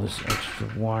don't want all this extra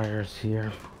wires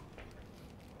here.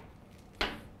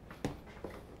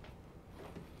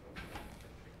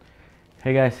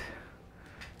 Hey guys,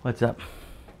 what's up?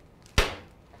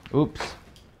 Oops.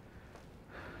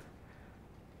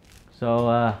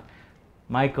 So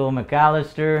Michael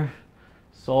McAllister,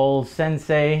 Soul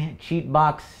Sensei,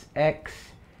 Cheatbox X,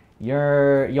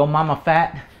 Yo Mama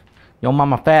Fat,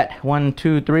 1,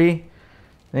 2, 3.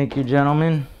 Thank you,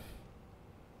 gentlemen,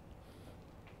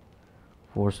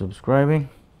 for subscribing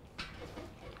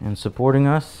and supporting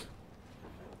us.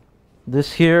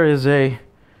 This here is a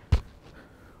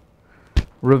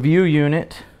review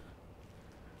unit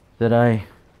that I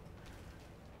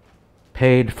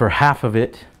paid for half of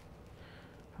it.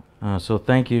 So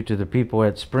thank you to the people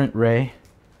at SprintRay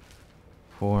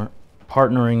for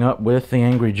partnering up with the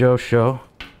Angry Joe Show.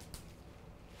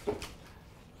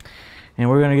 And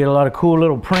we're going to get a lot of cool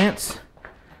little prints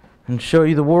and show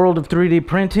you the world of 3D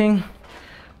printing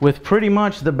with pretty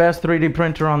much the best 3D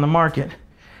printer on the market.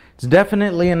 It's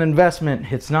definitely an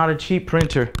investment. It's not a cheap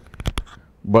printer.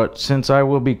 But since I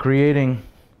will be creating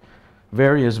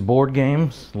various board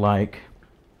games like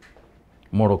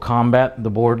Mortal Kombat,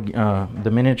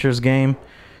 the miniatures game,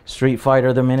 Street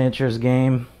Fighter, the miniatures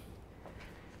game,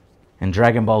 and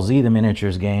Dragon Ball Z, the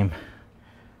miniatures game,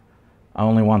 I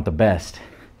only want the best.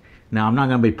 Now, I'm not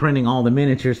going to be printing all the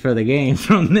miniatures for the games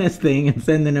from this thing and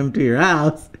sending them to your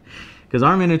house, because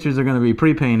our miniatures are going to be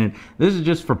pre-painted. This is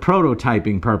just for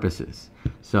prototyping purposes.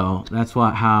 So that's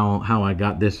how I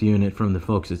got this unit from the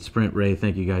folks at Sprint Ray.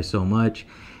 Thank you guys so much.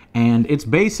 And it's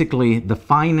basically the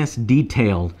finest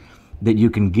detail that you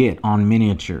can get on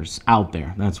miniatures out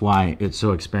there. That's why it's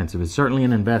so expensive. It's certainly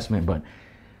an investment, but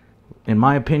in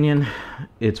my opinion,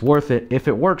 it's worth it if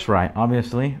it works right.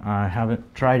 Obviously, I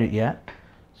haven't tried it yet,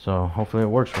 so hopefully it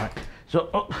works right.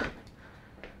 So,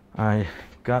 I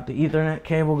got the Ethernet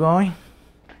cable going,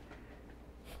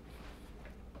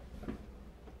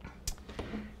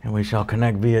 and we shall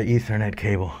connect via Ethernet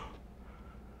cable.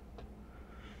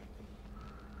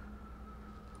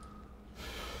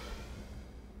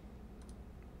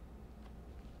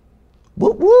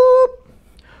 Whoop whoop!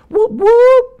 Whoop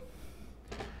whoop!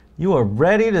 You are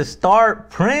ready to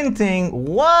start printing.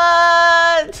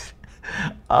 What?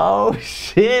 Oh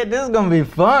shit, this is gonna be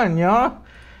fun, y'all.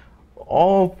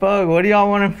 Oh fuck, what do y'all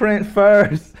want to print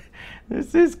first?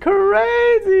 This is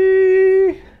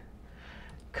crazy.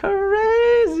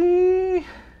 Crazy.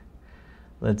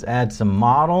 Let's add some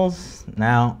models.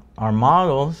 Now, our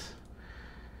models.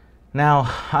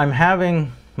 Now, I'm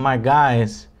having my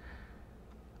guys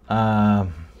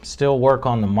still work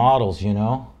on the models, you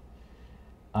know.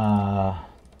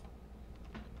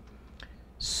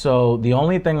 So the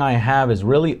only thing I have is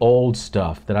really old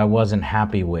stuff that I wasn't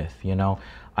happy with, you know.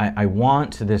 I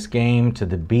want this game to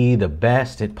be the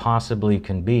best it possibly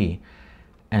can be.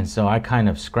 And so I kind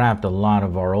of scrapped a lot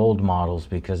of our old models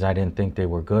because I didn't think they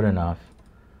were good enough.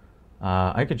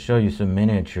 I could show you some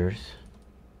miniatures.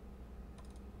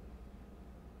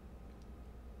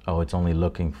 Oh, it's only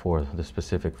looking for the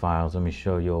specific files. Let me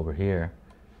show you over here.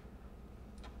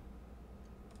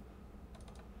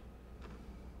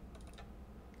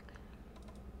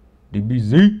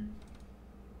 DBZ.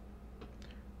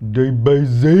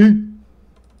 DBZ.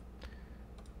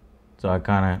 So I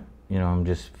kind of, you know, I'm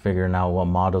just figuring out what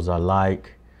models I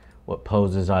like, what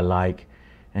poses I like.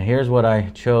 And here's what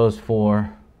I chose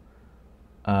for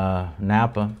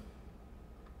Napa.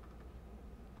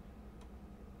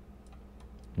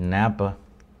 Napa.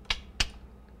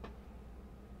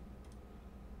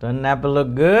 Doesn't Napa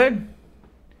look good?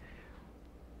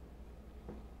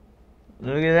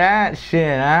 Look at that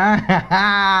shit,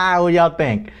 huh? What do y'all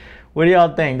think? What do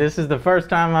y'all think? This is the first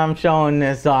time I'm showing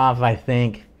this off, I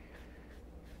think.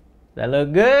 That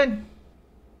look good?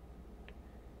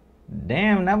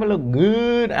 Damn, that would look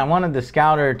good. I wanted the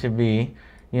scouter to be,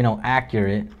 you know,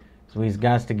 accurate. So he's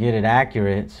got to get it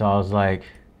accurate. So I was like,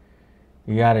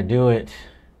 you got to do it.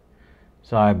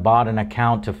 So I bought an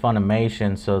account to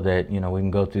Funimation so that, you know, we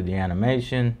can go through the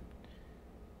animation.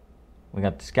 We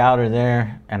got the scouter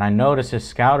there, and I noticed his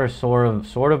scouter sort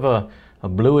of a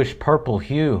bluish purple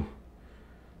hue.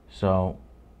 So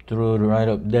threw it right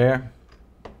up there.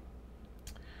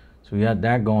 So we got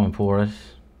that going for us.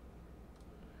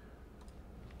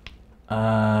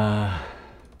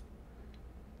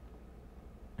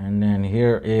 And then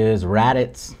here is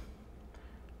Raditz.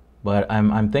 But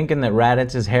I'm thinking that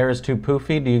Raditz's hair is too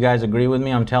poofy. Do you guys agree with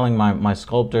me? I'm telling my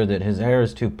sculptor that his hair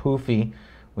is too poofy.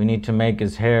 We need to make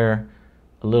his hair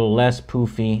a little less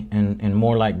poofy and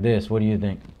more like this. What do you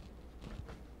think?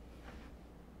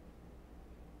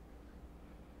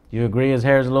 You agree his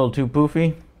hair is a little too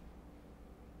poofy?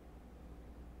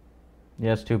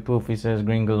 Yes, too poofy, says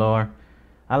Green Galore.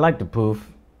 I like the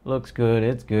poof. Looks good.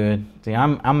 It's good. See,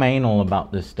 I'm anal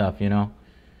about this stuff, you know.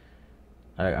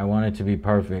 I want it to be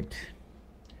perfect.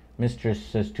 Mistress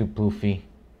says too poofy.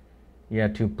 Yeah,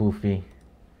 too poofy.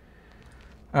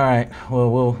 All right, well,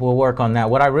 we'll work on that.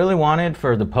 What I really wanted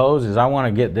for the pose is I want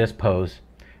to get this pose.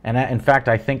 And in fact,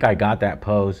 I think I got that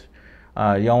pose.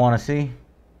 Y'all want to see?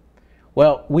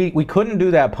 Well, we couldn't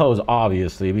do that pose,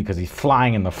 obviously, because he's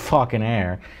flying in the fucking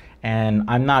air. And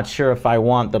I'm not sure if I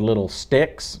want the little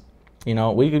sticks. You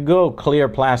know, we could go clear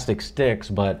plastic sticks,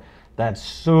 but that's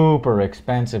super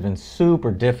expensive and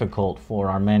super difficult for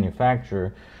our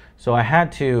manufacturer. So I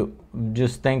had to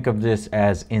just think of this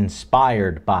as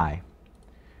inspired by.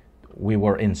 We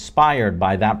were inspired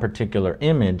by that particular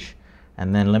image,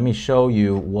 and then let me show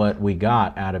you what we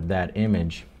got out of that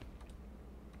image.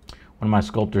 One of my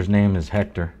sculptors' name is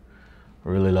Hector. I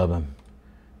really love him.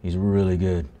 He's really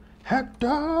good.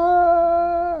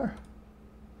 Hector!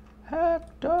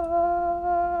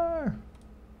 Hector!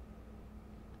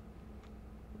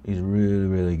 He's really,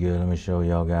 really good. Let me show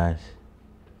y'all guys.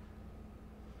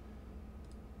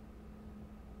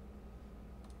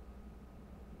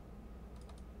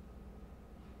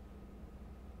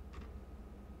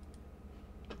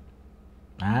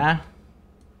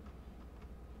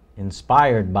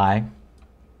 Inspired by.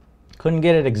 Couldn't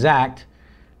get it exact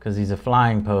because he's a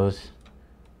flying pose.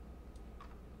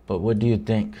 But what do you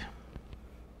think?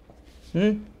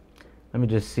 Let me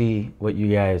just see what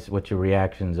your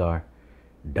reactions are.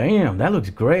 Damn, that looks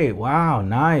great. Wow,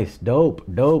 nice, dope.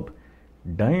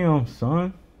 Damn,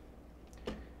 son.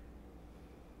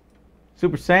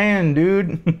 Super Saiyan,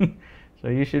 dude. So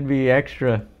you should be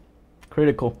extra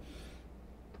critical.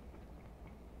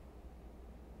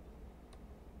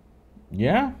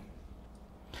 Yeah.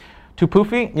 Too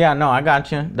poofy? Yeah, no, I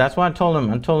got you. That's why I told him.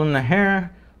 I told him the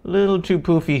hair a little too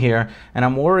poofy here, and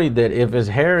I'm worried that if his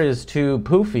hair is too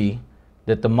poofy,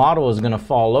 that the model is gonna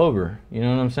fall over. You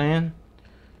know what I'm saying?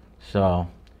 So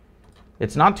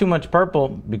it's not too much purple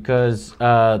because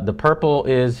the purple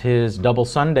is his double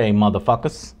Sunday,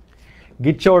 motherfuckers.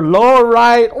 Get your lore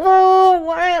right.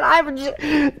 Oh, man, I'm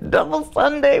double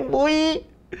Sunday, boy.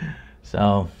 So,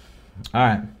 all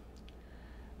right.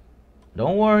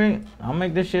 Don't worry, I'll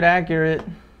make this shit accurate.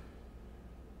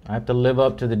 I have to live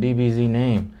up to the DBZ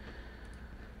name.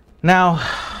 Now,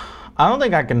 I don't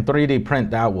think I can 3D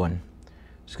print that one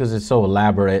just because it's so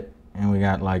elaborate and we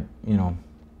got like, you know,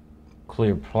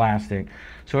 clear plastic.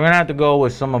 So we're gonna have to go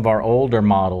with some of our older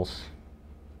models.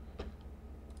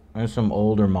 There's some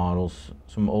older models,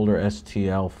 some older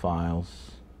STL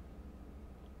files.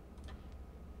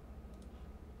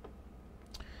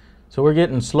 So we're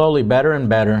getting slowly better and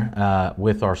better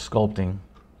with our sculpting.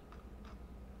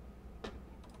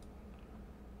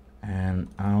 And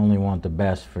I only want the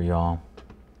best for y'all.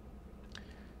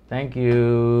 Thank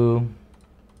you,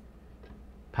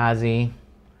 Pazi,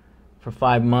 for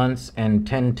 5 months, and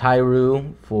 10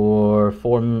 Tyru for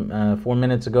 4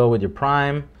 minutes ago with your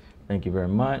Prime. Thank you very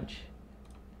much.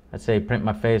 I'd say print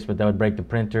my face, but that would break the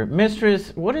printer.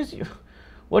 Mistress, what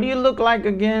do you look like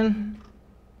again?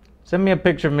 Send me a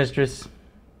picture, Mistress.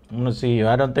 I want to see you.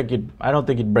 I don't think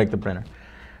you'd break the printer.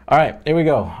 All right, here we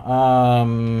go.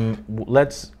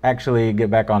 Let's actually get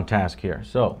back on task here.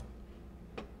 So,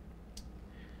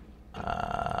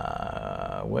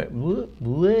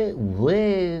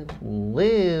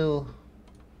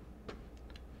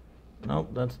 nope,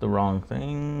 that's the wrong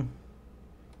thing.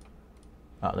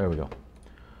 Oh, there we go.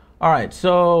 All right,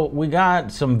 so we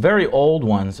got some very old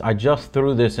ones. I just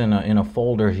threw this in a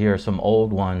folder here, some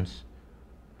old ones.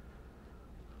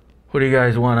 What do you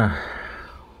guys wanna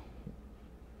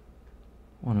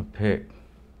pick?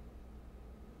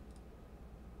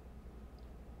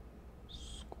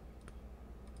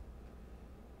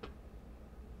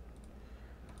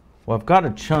 Well, I've got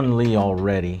a Chun-Li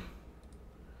already.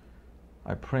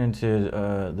 I printed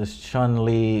this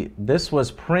Chun-Li. This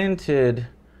was printed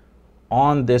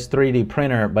on this 3D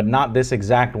printer, but not this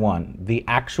exact one. The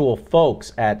actual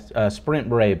folks at Sprint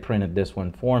Bray printed this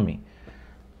one for me.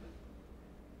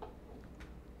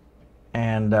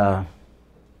 And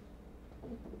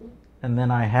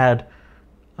then I had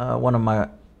one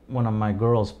of my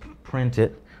girls print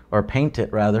it, or paint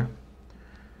it rather.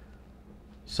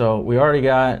 So we already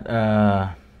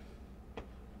got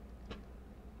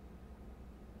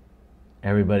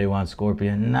everybody wants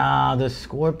Scorpion. Nah, the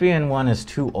Scorpion one is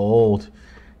too old.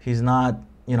 He's not,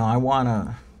 you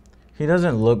know, he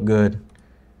doesn't look good.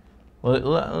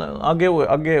 Well,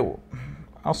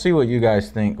 I'll see what you guys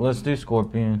think. Let's do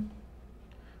Scorpion.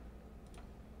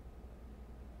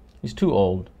 He's too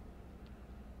old.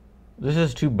 This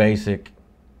is too basic.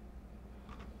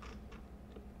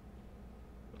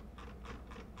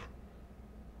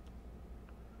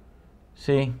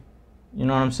 See? You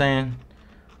know what I'm saying?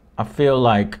 I feel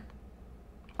like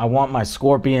I want my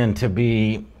Scorpion to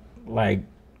be like,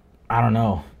 I don't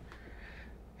know.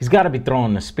 He's got to be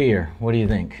throwing the spear. What do you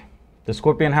think? Does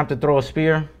Scorpion have to throw a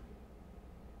spear?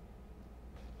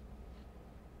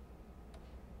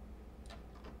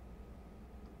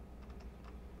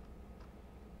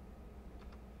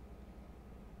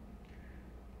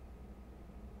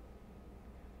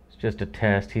 Just a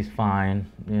test. He's fine.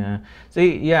 Yeah.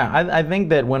 See, yeah, I think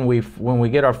that when we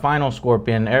get our final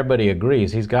Scorpion, everybody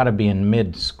agrees he's got to be in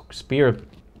mid spear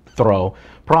throw.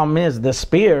 Problem is, the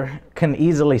spear can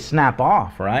easily snap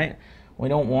off, right? We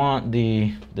don't want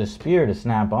the spear to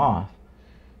snap off.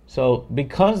 So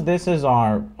because this is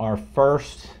our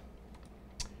first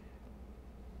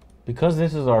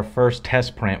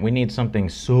test print, we need something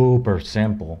super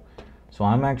simple. So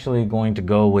I'm actually going to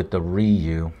go with the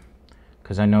Ryu,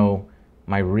 because I know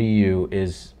my Ryu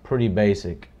is pretty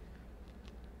basic.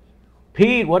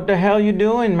 Pete, what the hell you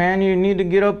doing, man? You need to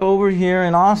get up over here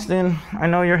in Austin. I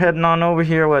know you're heading on over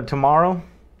here, what, tomorrow?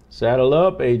 Saddle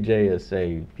up,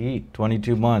 AJSA. Pete,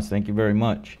 22 months. Thank you very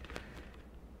much.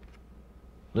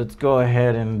 Let's go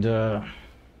ahead and let's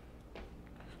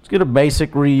get a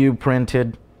basic Ryu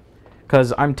printed,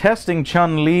 because I'm testing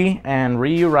Chun-Li and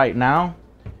Ryu right now.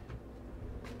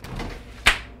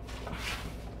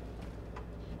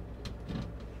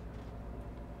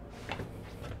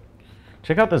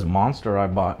 Check out this Monster I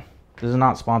bought. This is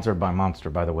not sponsored by Monster,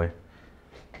 by the way.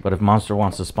 But if Monster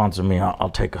wants to sponsor me, I'll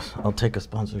take a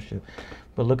sponsorship.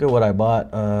 But look at what I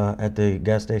bought at the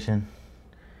gas station.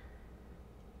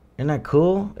 Isn't that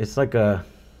cool? It's like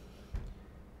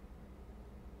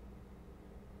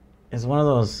it's one of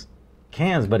those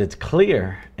cans, but it's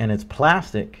clear and it's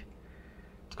plastic.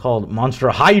 It's called Monster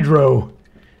Hydro.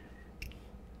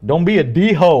 Don't be a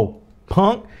D-ho,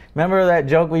 punk. Remember that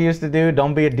joke we used to do?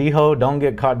 Don't be a D-ho, don't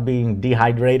get caught being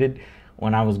dehydrated,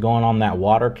 when I was going on that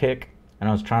water kick and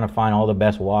I was trying to find all the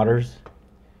best waters.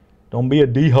 Don't be a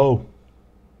D-ho.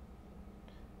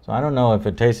 So I don't know if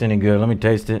it tastes any good. Let me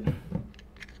taste it.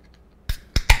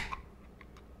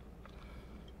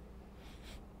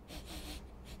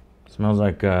 Smells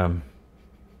like that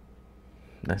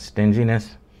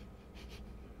stinginess,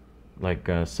 like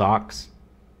socks,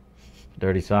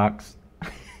 dirty socks.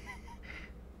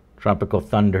 Tropical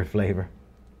thunder flavor.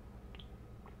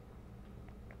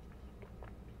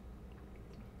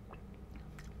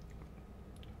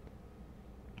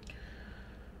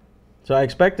 So I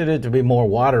expected it to be more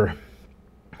water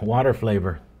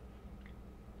flavor,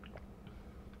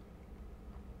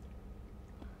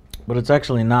 but it's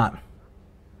actually not.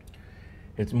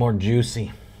 It's more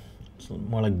juicy. It's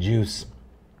more like juice.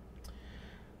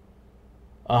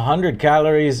 100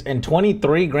 calories and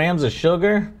 23 grams of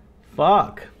sugar.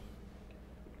 Fuck.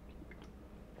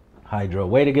 Hydro.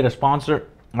 Way to get a sponsor.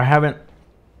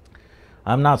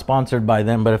 I'm not sponsored by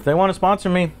them, but if they want to sponsor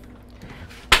me,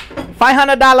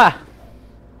 $500.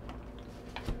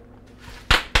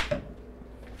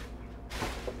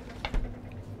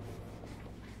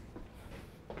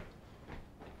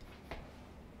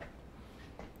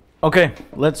 Okay,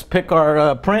 let's pick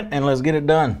our print and let's get it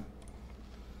done.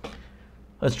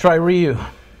 Let's try Ryu.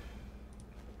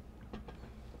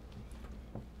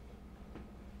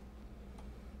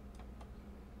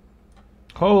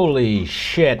 Holy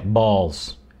shit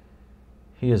balls.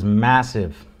 He is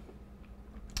massive.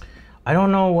 I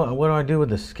don't know what do I do with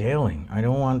the scaling. I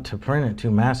don't want to print it too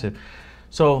massive.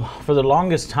 So for the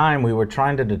longest time we were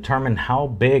trying to determine how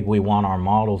big we want our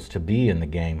models to be in the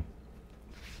game.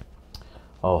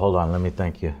 Oh, hold on, let me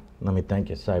thank you. Let me thank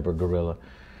you, Cyber Gorilla.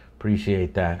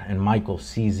 Appreciate that. And Michael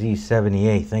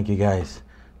CZ78, thank you guys,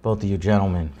 both of you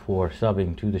gentlemen, for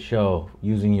subbing to the show,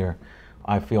 using your,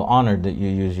 I feel honored that you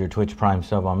use your Twitch Prime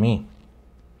sub on me.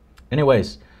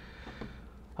 Anyways,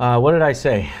 what did I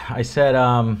say? I said,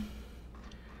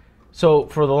 so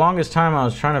for the longest time I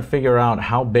was trying to figure out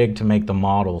how big to make the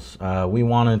models. We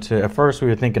wanted to, at first we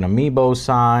were thinking amiibo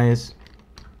size.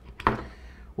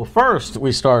 Well, first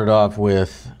we started off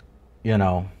with, you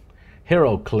know,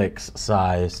 HeroClix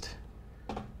sized.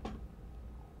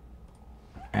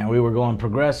 And we were going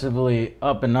progressively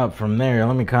up and up from there.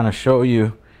 Let me kind of show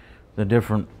you the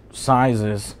different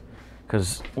sizes,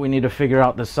 because we need to figure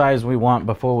out the size we want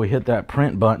before we hit that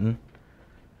print button.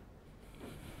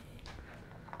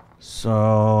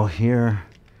 So here,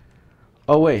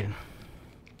 oh wait,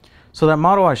 so that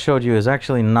model I showed you has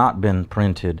actually not been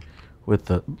printed with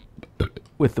the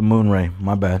Moonray.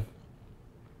 My bad.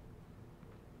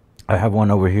 I have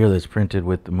one over here that's printed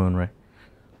with the Moonray.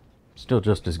 Still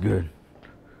just as good.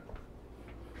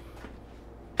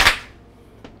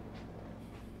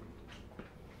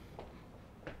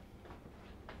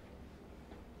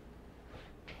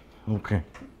 Okay.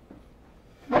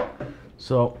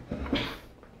 So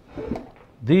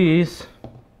these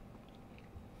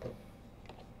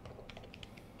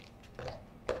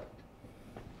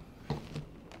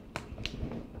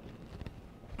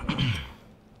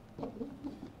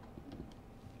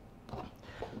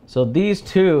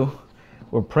two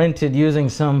were printed using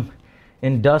some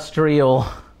industrial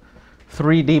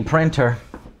 3D printer.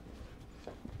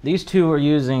 These two were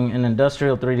using an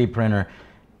industrial 3D printer.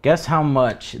 Guess how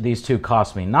much these two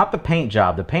cost me? Not the paint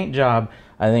job. The paint job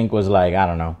I think was like, I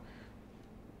don't know,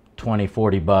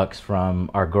 20-40 bucks from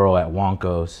our girl at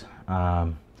Wonko's.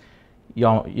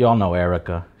 Y'all know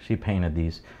Erica. She painted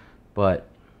these. But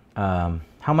how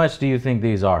much do you think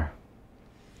these are?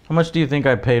 How much do you think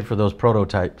I paid for those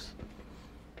prototypes?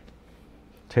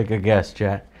 Take a guess,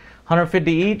 chat.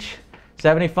 150 each?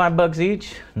 75 bucks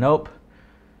each? Nope.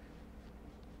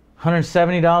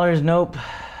 $170? Nope.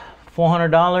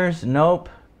 $400? Nope.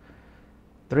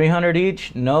 $300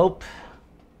 each? Nope.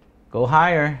 Go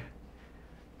higher.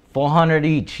 $400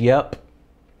 each. Yep.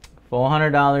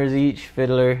 $400 each,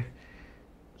 fiddler.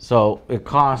 So it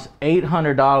costs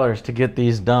 $800 to get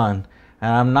these done.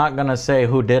 And I'm not going to say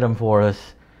who did them for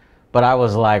us. But I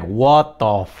was like, what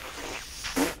the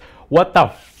fuck? What the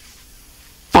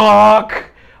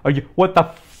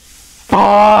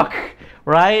fuck?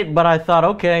 Right? But I thought,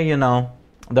 okay, you know,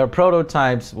 they're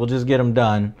prototypes. We'll just get them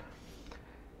done.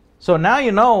 So now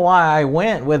you know why I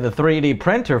went with a 3D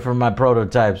printer for my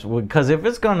prototypes. Because if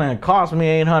it's going to cost me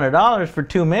 $800 for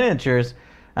 2 miniatures,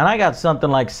 and I got something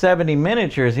like 70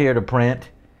 miniatures here to print,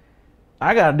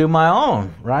 I got to do my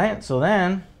own, right? So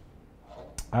then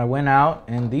I went out,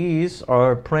 and these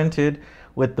are printed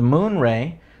with the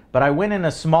Moonray, but I went in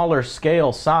a smaller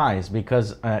scale size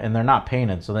because, and they're not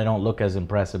painted, so they don't look as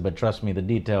impressive, but trust me, the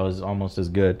detail is almost as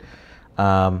good.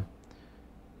 So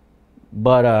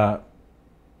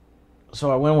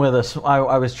I went with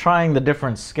I was trying the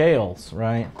different scales,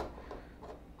 right?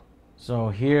 So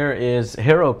here is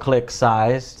HeroClix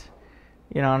sized,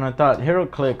 you know, and I thought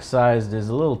HeroClix sized is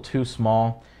a little too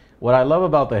small. What I love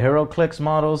about the HeroClix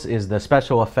models is the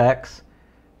special effects,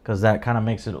 because that kind of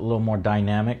makes it a little more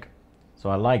dynamic. So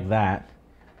I like that.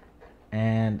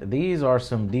 And these are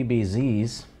some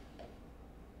DBZs.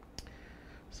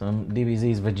 Some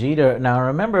DBZs. Vegeta. Now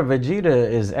remember,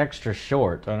 Vegeta is extra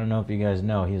short. I don't know if you guys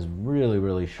know. He's really,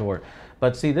 really short.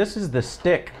 But see, this is the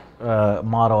stick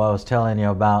model I was telling you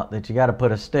about, that you got to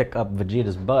put a stick up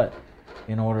Vegeta's butt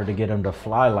in order to get him to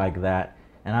fly like that.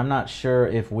 And I'm not sure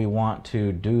if we want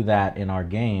to do that in our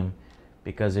game,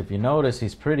 because if you notice,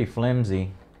 he's pretty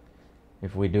flimsy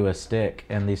if we do a stick.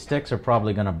 And these sticks are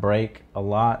probably going to break a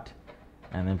lot,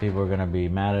 and then people are going to be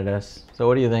mad at us. So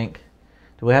what do you think?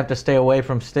 Do we have to stay away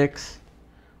from sticks?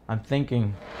 I'm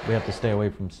thinking we have to stay away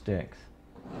from sticks.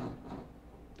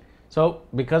 So,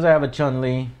 because I have a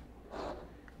Chun-Li,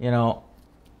 you know,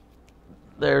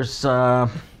 there's,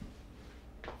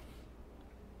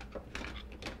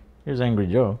 here's Angry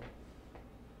Joe.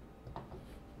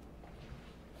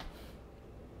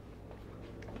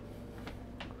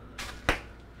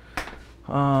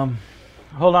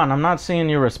 Hold on, I'm not seeing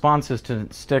your responses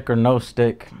to stick or no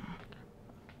stick.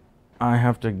 I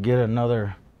have to get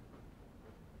another.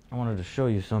 I wanted to show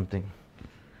you something.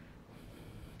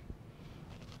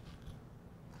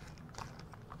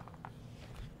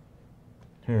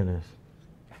 Here it is.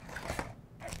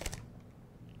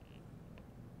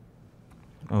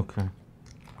 Okay.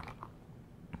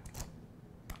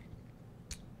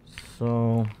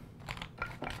 So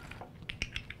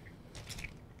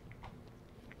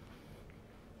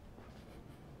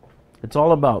it's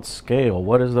all about scale.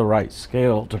 What is the right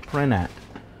scale to print at?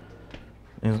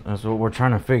 That's what we're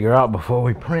trying to figure out before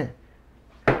we print.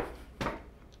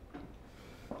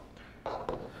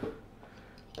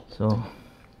 So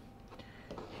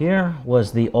here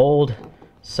was the old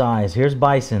size. Here's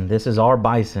Bison. This is our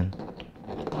Bison.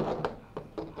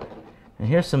 And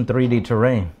here's some 3D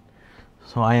terrain.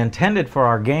 So I intended for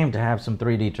our game to have some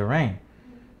 3D terrain,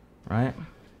 right?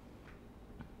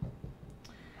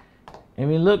 And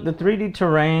we look, the 3D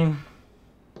terrain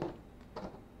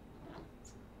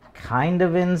kind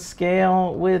of in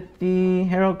scale with the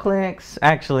HeroClix.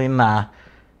 Actually, nah.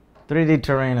 3D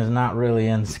terrain is not really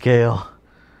in scale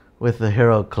with the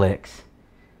HeroClix.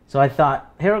 So I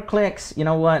thought, HeroClix, you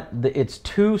know what? It's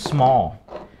too small.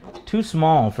 Too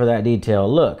small for that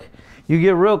detail. Look, you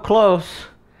get real close,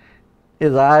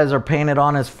 his eyes are painted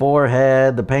on his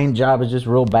forehead. The paint job is just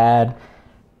real bad.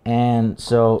 And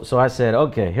so I said,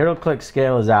 okay, HeroClix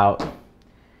scale is out.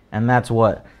 And that's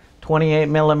what? 28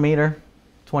 millimeter?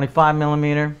 25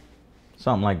 millimeter?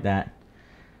 Something like that.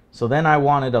 So then I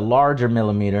wanted a larger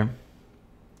millimeter.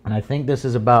 And I think this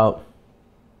is about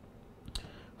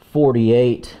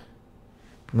 48.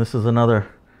 And this is another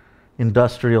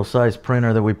industrial size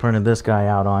printer that we printed this guy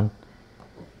out on.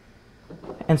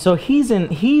 And so he's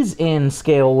in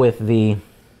scale with the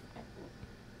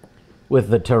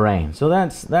terrain. So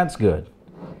that's good.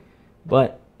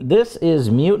 But this is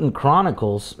Mutant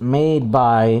Chronicles, made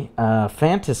by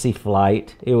Fantasy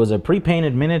Flight. It was a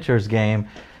pre-painted miniatures game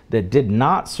that did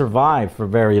not survive for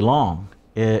very long.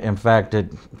 In fact,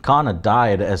 it kind of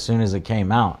died as soon as it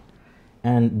came out.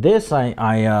 And this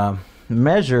I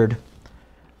measured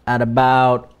at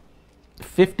about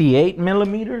 58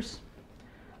 millimeters.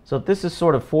 So this is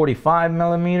sort of 45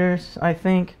 millimeters, I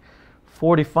think.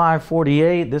 45,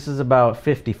 48. This is about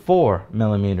 54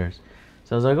 millimeters.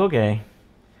 So I was like, okay,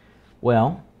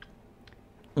 well,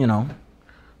 you know,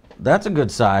 that's a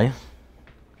good size.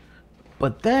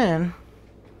 But then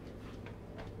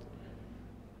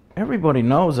everybody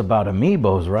knows about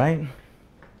amiibos, right?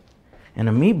 And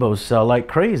amiibos sell like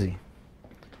crazy.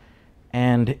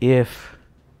 And if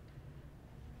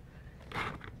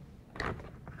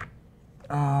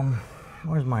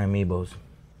where's my amiibos?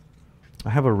 I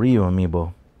have a Ryu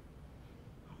amiibo.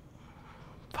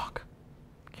 Fuck.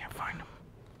 Can't find him.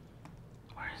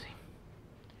 Where is he?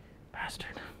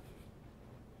 Bastard.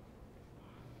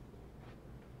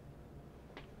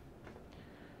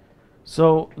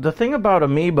 So the thing about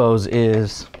amiibos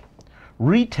is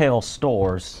retail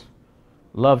stores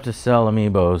love to sell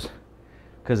amiibos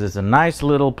because it's a nice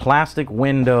little plastic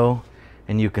window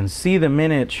and you can see the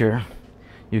miniature,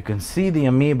 you can see the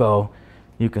amiibo,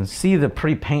 you can see the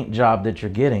pre-paint job that you're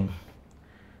getting.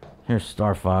 Here's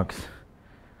Star Fox.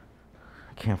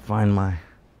 I can't find my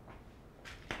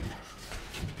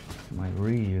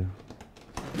Ryu.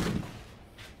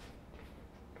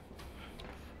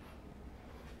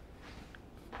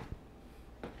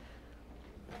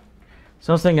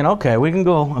 So I was thinking, okay, we can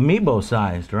go amiibo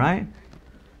sized, right?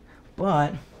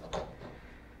 But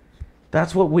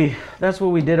that's what we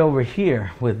did over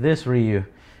here with this Ryu,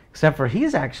 except for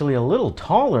he's actually a little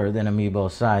taller than amiibo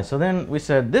size. So then we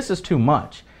said this is too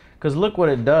much, because look what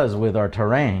it does with our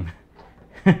terrain.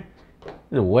 It's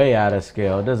way out of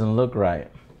scale. It doesn't look right.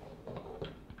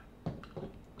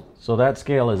 So that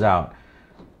scale is out.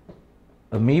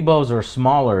 Amiibos are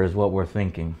smaller is what we're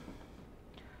thinking.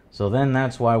 So then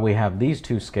that's why we have these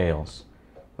two scales.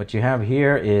 What you have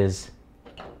here is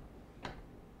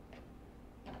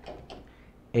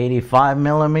 85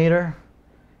 millimeter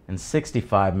and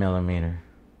 65 millimeter.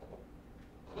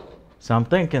 So I'm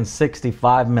thinking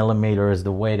 65 millimeter is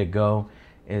the way to go.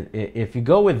 If you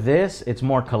go with this, it's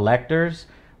more collectors,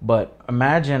 but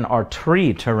imagine our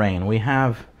tree terrain. We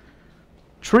have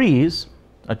trees,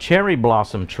 a cherry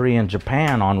blossom tree in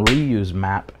Japan on Ryu's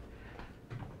map.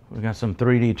 We got some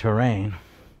 3D terrain.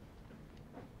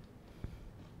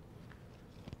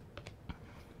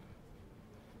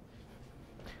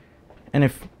 And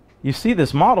if you see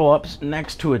this model up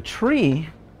next to a tree,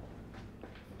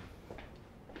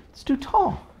 it's too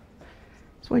tall.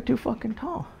 It's way too fucking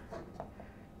tall.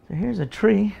 So here's a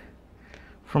tree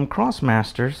from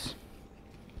Crossmasters,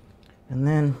 and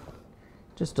then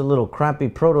just a little crappy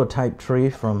prototype tree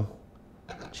from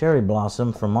Cherry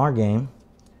Blossom from our game.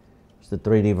 It's the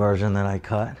 3D version that I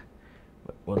cut.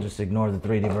 But we'll just ignore the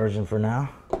 3D version for now.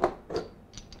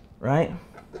 Right?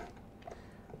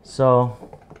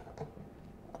 So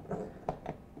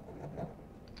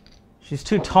she's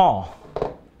too tall.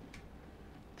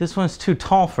 This one's too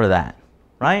tall for that,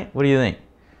 right? What do you think?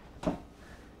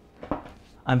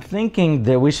 I'm thinking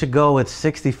that we should go with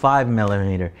 65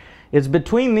 millimeter. It's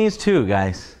between these two,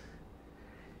 guys.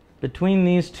 Between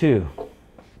these two.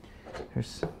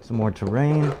 Here's some more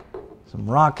terrain, some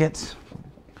rockets,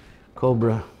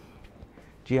 Cobra,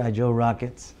 G.I. Joe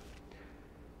rockets.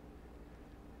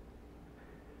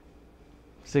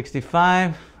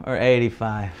 65 or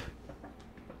 85?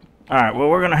 All right, well,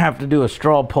 we're gonna have to do a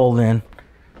straw poll then.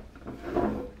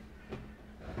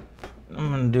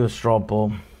 I'm gonna do a straw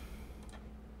poll.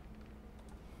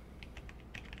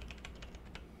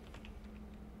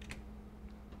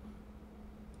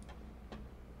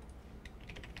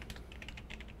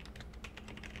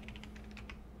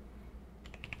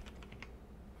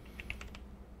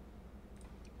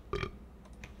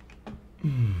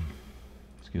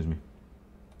 Excuse me.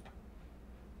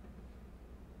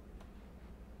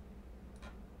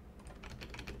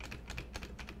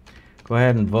 Go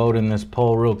ahead and vote in this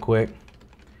poll real quick.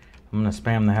 I'm going to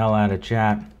spam the hell out of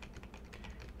chat,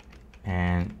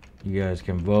 and you guys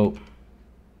can vote.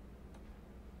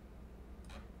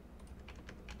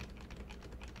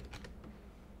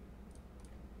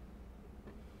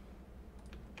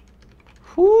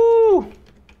 Whoo!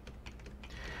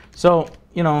 So,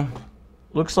 you know,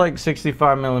 looks like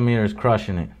 65 millimeter is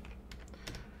crushing it.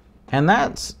 And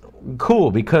that's cool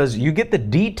because you get the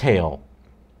detail.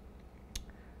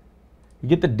 You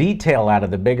get the detail out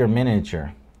of the bigger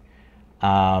miniature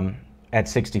at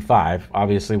 65.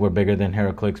 Obviously, we're bigger than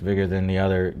Heraclix, bigger than the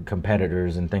other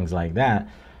competitors and things like that.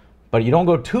 But you don't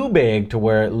go too big to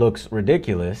where it looks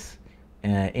ridiculous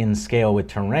in scale with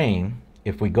terrain.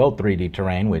 If we go 3D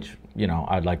terrain, which, you know,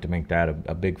 I'd like to make that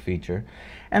a big feature.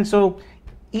 And so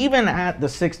even at the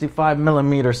 65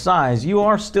 millimeter size, you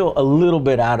are still a little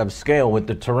bit out of scale with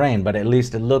the terrain, but at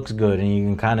least it looks good and you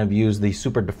can kind of use the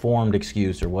super deformed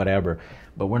excuse or whatever.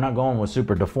 But we're not going with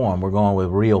super deformed, we're going with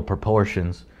real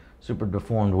proportions. Super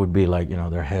deformed would be like, you know,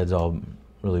 their heads all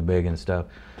really big and stuff.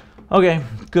 Okay,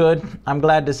 good. I'm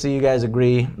glad to see you guys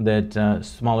agree that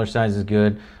smaller size is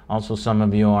good. Also, some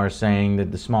of you are saying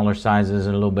that the smaller size is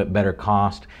a little bit better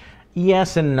cost.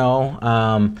 Yes and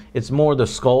no. It's more the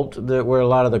sculpt that where a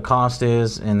lot of the cost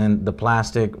is, and then the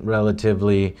plastic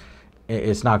relatively,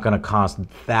 it's not going to cost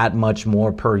that much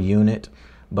more per unit.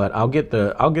 But I'll get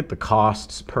the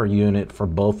costs per unit for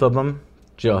both of them,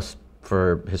 just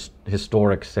for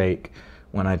historic sake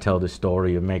when I tell the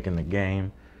story of making the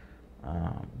game.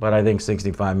 But I think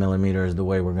 65 millimeter is the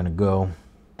way we're going to go.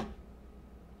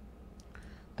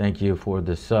 Thank you for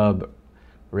the sub,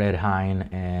 Red Hine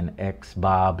and X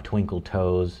Bob Twinkle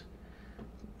Toes,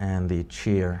 and the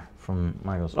cheer from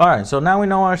Michaels. All right, so now we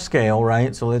know our scale,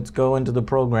 right? So let's go into the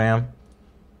program.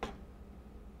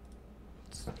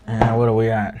 And what are we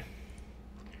at?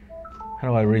 How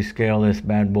do I rescale this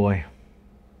bad boy?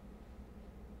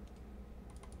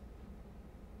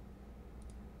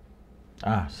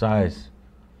 Size.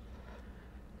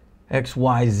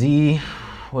 XYZ.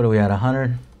 What are we at?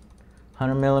 100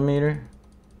 millimeter.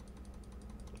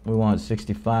 We want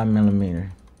 65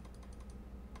 millimeter.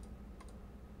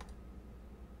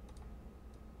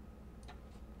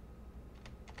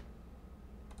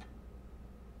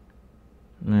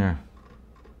 There.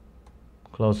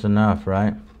 Close enough,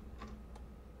 right?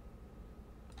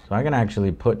 So I can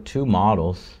actually put two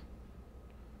models,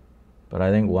 but I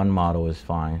think one model is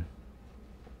fine.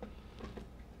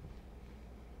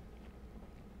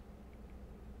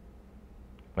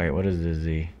 Wait, what is the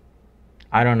Z?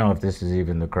 I don't know if this is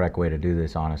even the correct way to do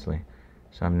this, honestly.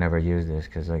 So I've never used this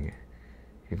because, like,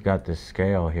 you've got this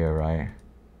scale here, right?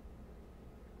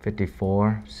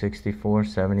 54, 64,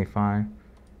 75.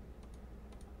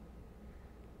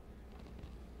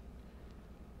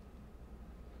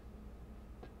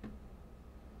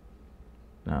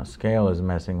 Now, scale is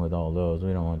messing with all those.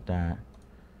 We don't want that.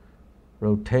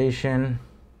 Rotation.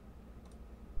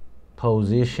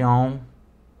 Position.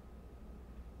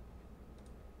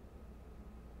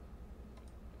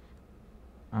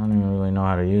 I don't even really know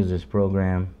how to use this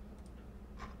program.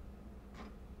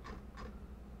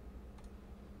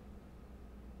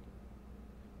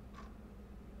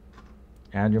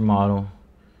 Add your model.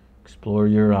 Explore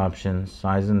your options.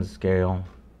 Size and scale.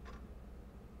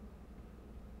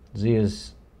 Z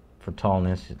is for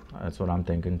tallness. That's what I'm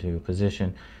thinking too.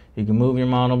 Position. You can move your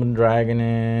model by dragging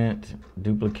it.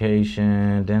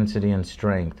 Duplication, density, and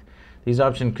strength. These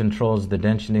options controls the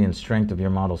density and strength of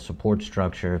your model's support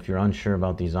structure. If you're unsure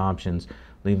about these options,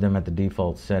 leave them at the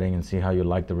default setting and see how you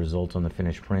like the results on the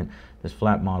finished print. This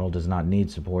flat model does not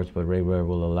need supports, but Rayware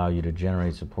will allow you to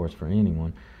generate supports for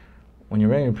anyone. When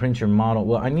you're ready to print your model,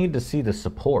 well, I need to see the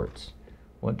supports.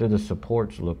 What do the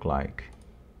supports look like?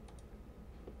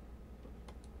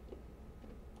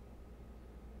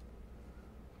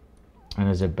 And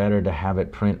is it better to have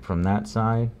it print from that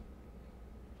side?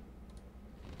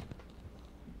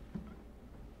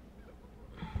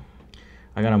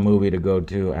 I got a movie to go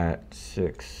to at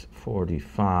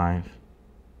 6:45.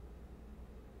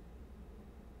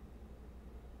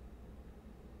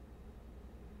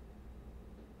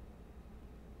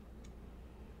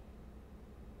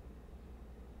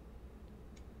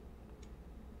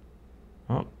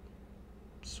 Oh,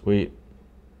 sweet.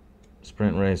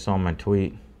 Sprint Ray saw my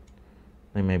tweet.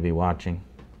 They may be watching.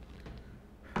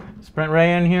 Sprint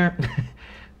Ray in here?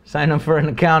 Sign up for an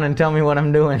account and tell me what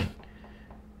I'm doing.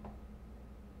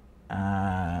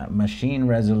 Machine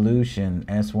resolution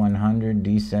S100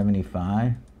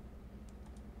 D75.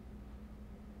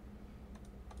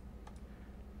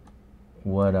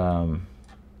 What I'm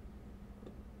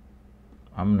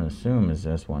gonna assume is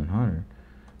S100.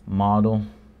 Model.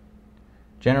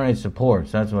 Generate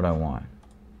supports. That's what I want.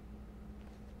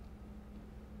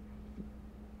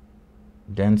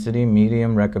 Density,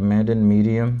 medium, recommended,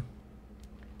 medium.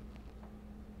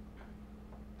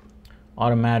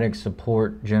 Automatic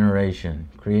support generation.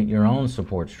 Create your own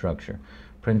support structure.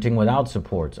 Printing without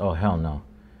supports. Oh, hell no.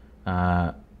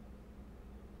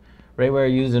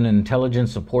 Rayware uses an intelligent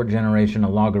support generation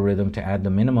algorithm to add the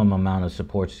minimum amount of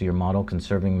supports to your model,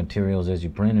 conserving materials as you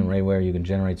print. In Rayware, you can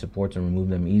generate supports and remove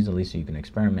them easily so you can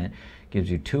experiment.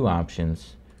 Gives you two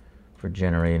options for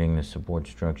generating the support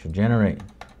structure. Generate.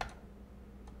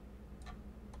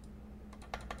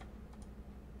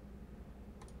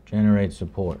 Generate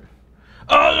support.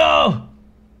 Oh no!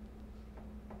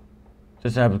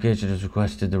 This application has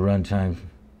requested the runtime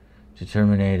to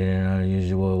terminate it in an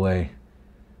unusual way.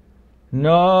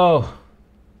 No!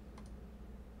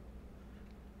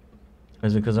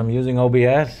 Is it because I'm using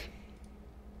OBS?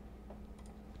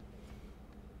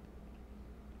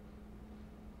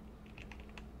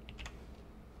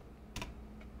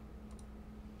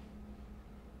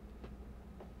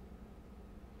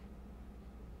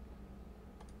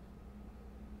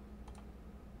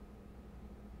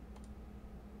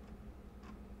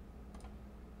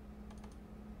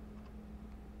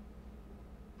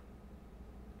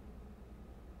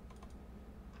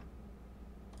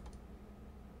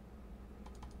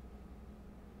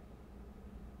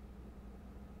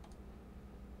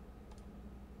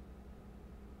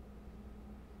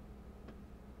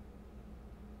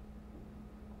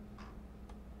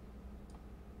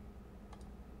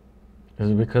 Is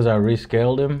it because I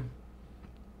rescaled him?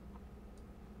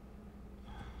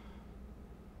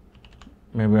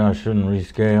 Maybe I shouldn't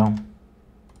rescale.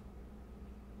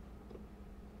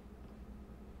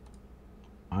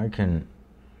 I can...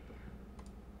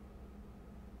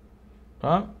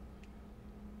 Oh,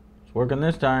 it's working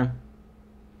this time.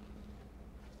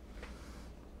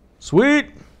 Sweet.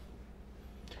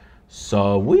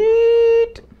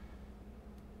 Sweet.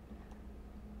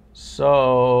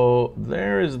 So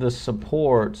there is the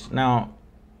supports. Now,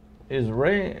 is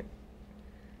Sprint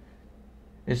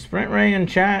Ray in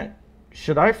chat?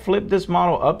 Should I flip this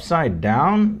model upside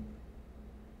down?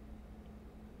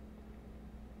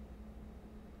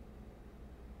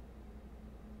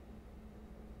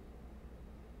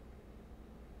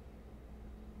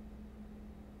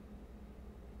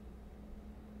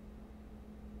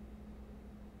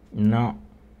 No.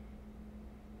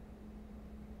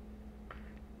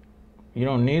 You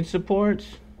don't need supports?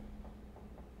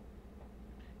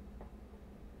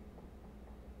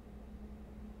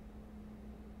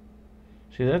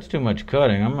 See, that's too much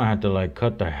cutting. I'm gonna have to like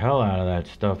cut the hell out of that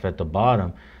stuff at the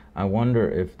bottom. I wonder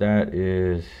if that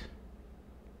is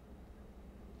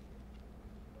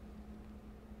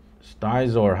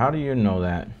Stizor. How do you know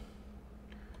that?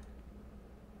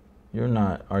 You're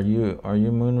not. Are you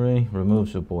Moonray? Remove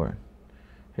support.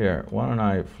 Here, why don't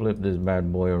I flip this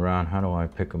bad boy around? How do I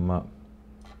pick him up?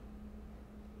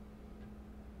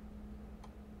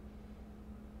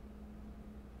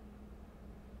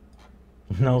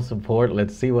 No support.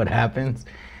 Let's see what happens.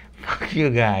 Fuck you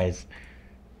guys.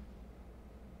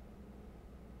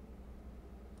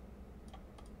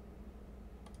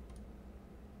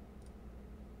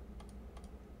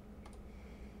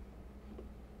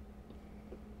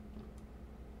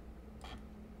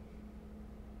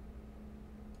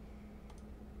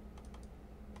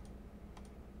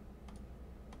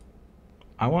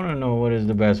 I want to know what is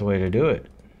the best way to do it.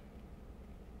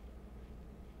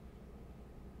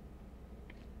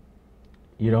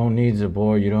 You don't need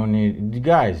support. You don't need... You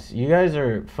guys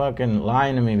are fucking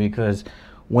lying to me, because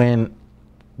when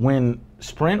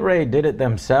Sprint Ray did it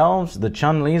themselves, the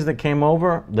Chun-Lis that came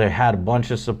over, they had a bunch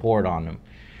of support on them.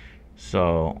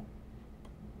 So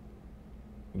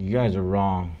you guys are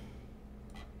wrong.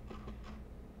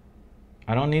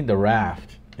 I don't need the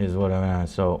raft is what I'm at.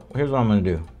 So here's what I'm gonna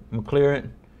do. I'm gonna clear it.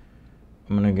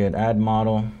 I'm gonna get add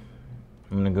model.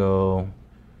 I'm gonna go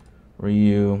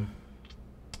Ryu.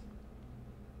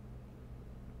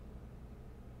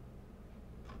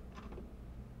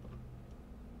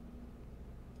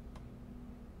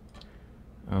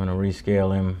 I'm gonna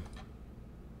rescale him.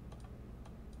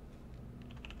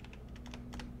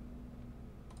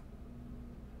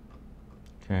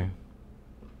 Okay.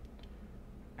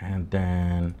 And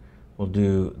then we'll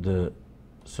do the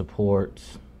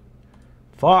supports.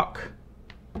 Fuck.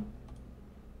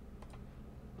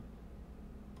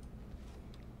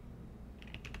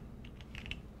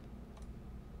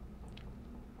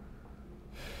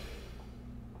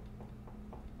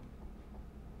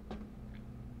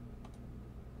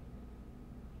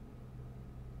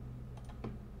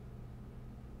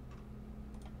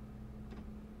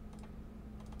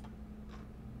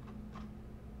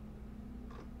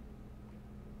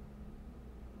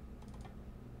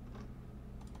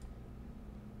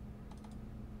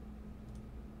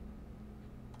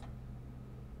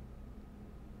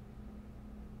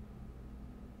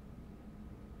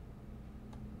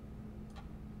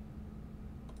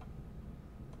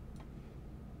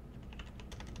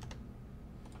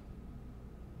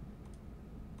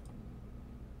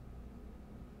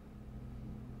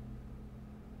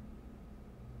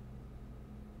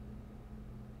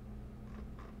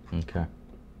 Okay.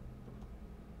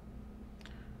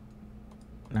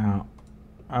 Now,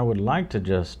 I would like to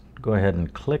just go ahead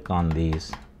and click on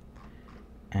these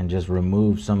and just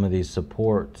remove some of these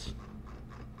supports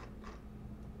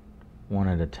one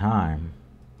at a time.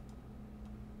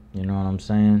 You know what I'm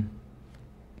saying?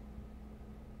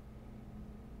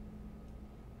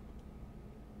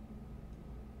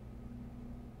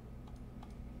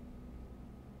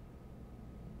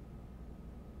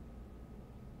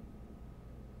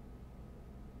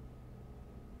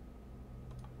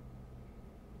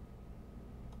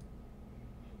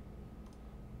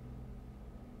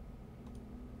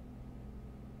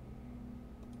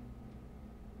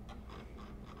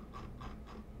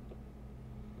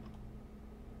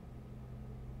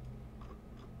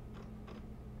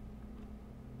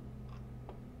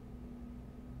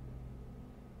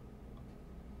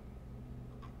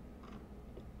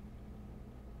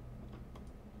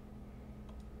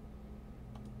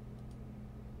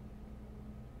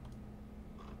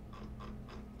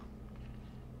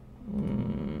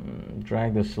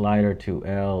 Drag the slider to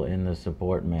L in the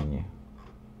support menu.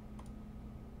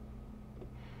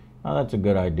 Oh, that's a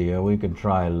good idea. We could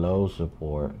try low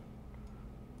support.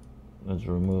 Let's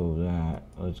remove that.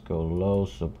 Let's go low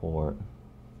support.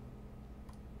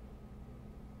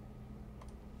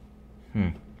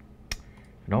 It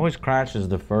always crashes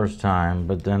the first time,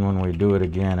 but then when we do it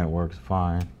again, it works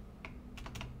fine.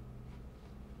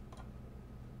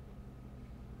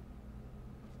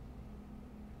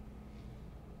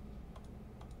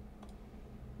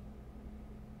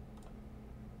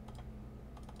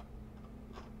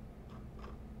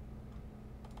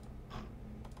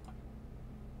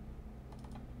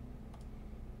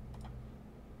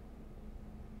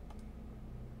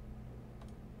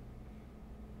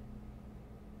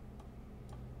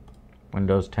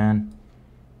 Windows 10?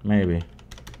 Maybe.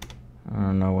 I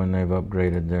don't know when they've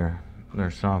upgraded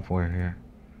their software here.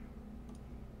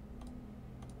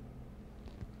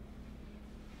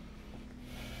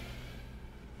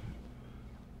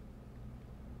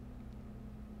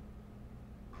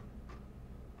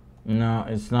 No,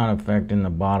 it's not affecting the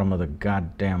bottom of the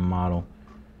goddamn model.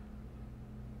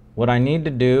 What I need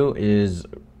to do is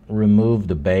remove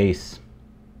the base.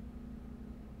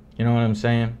 You know what I'm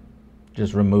saying?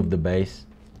 Just remove the base.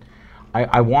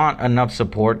 I want enough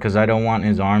support because I don't want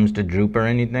his arms to droop or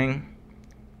anything.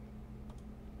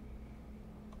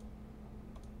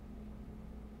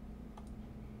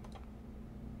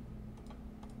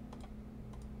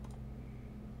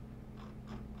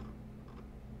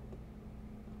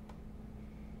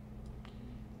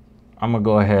 I'm gonna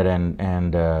go ahead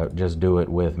and just do it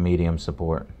with medium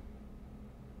support.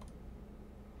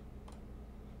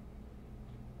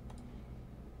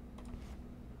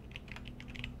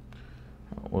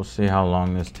 We'll see how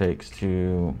long this takes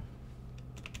to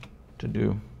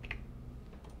do.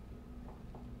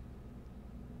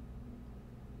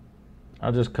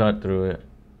 I'll just cut through it.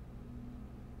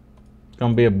 It's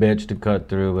gonna be a bitch to cut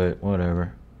through, but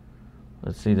whatever.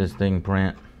 Let's see this thing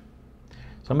print.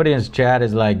 Somebody in his chat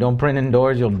is like, don't print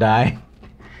indoors, you'll die.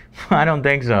 I don't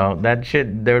think so. That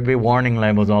shit, there would be warning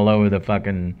labels all over the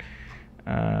fucking...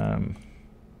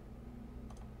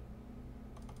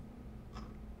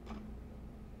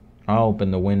 I'll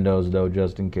open the windows though,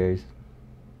 just in case.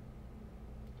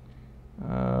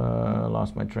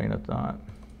 Lost my train of thought.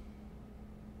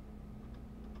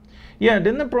 Yeah,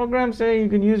 didn't the program say you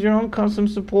can use your own custom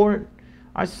support?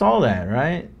 I saw that,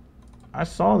 right? I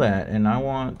saw that, and I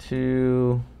want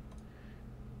to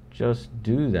just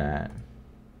do that.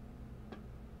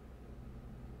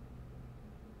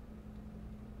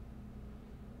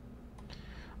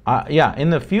 Yeah,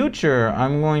 in the future,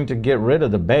 I'm going to get rid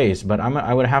of the base, but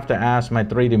I would have to ask my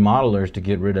 3D modelers to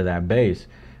get rid of that base,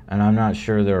 and I'm not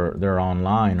sure they're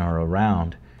online or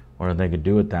around, or they could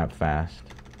do it that fast,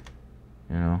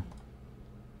 you know.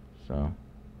 So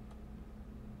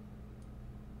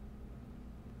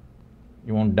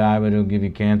you won't die, but it'll give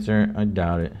you cancer. I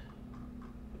doubt it.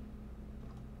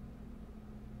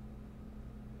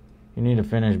 You need to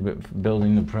finish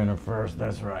building the printer first.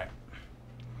 That's right.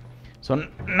 So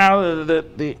now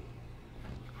the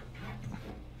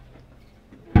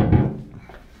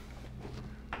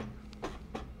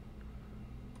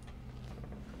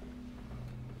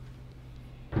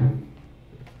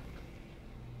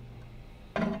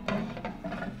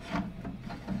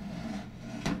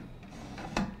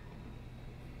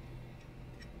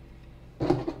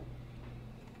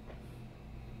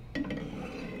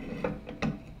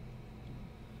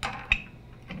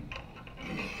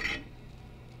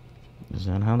is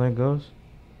that how that goes?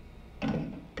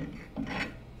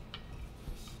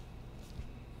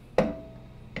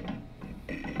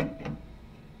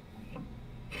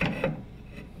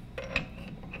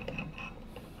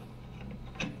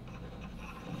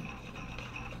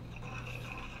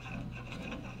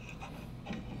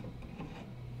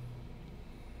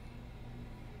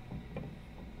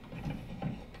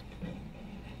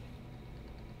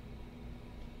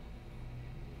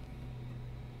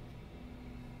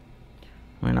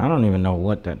 I mean, I don't even know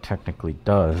what that technically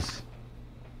does.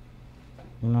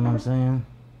 You know what I'm saying?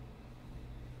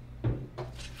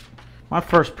 My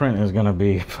first print is gonna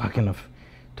be fucking a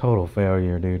total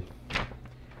failure, dude.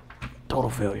 Total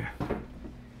failure.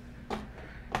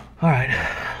 Alright,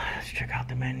 let's check out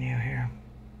the menu here.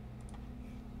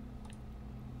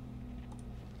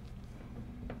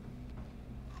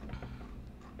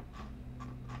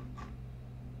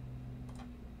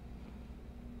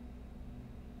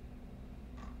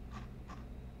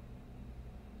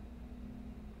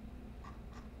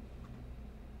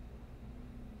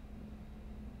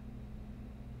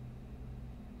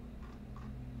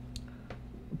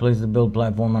 Place the build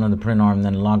platform under the print arm,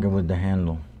 then lock it with the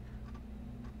handle.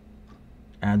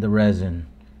 Add the resin.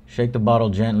 Shake the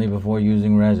bottle gently before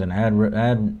using resin.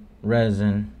 Add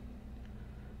resin.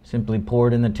 Simply pour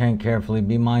it in the tank carefully.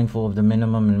 Be mindful of the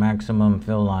minimum and maximum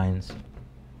fill lines.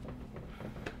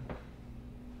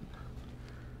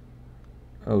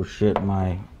 Oh shit,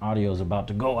 my audio's about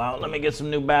to go out. Let me get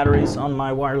some new batteries on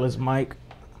my wireless mic.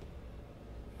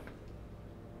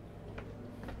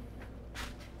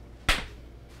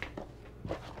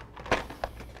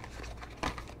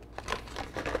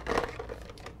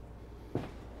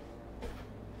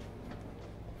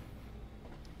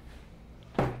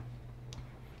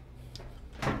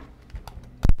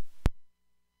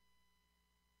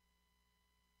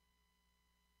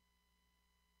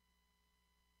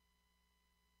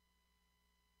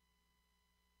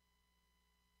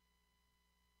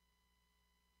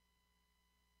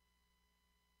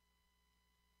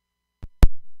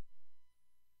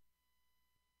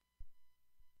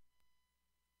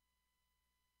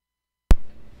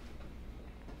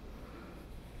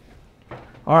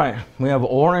 All right, we have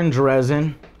orange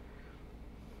resin.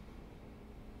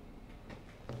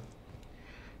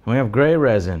 We have gray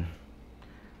resin.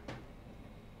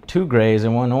 2 grays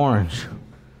and 1 orange.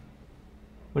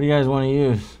 What do you guys want to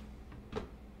use?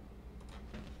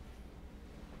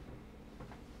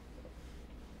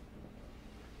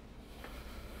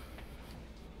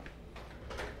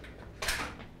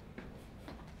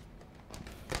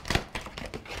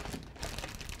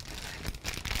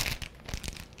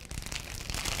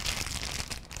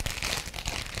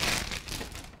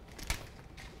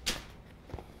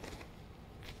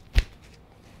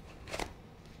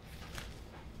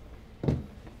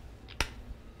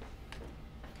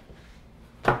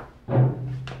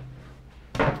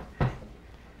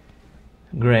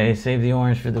 Gray, save the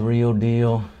orange for the real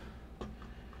deal.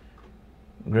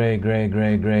 Gray, gray,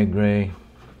 gray, gray, gray.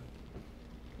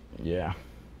 Yeah.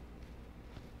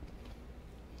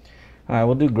 All right,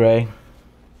 we'll do gray.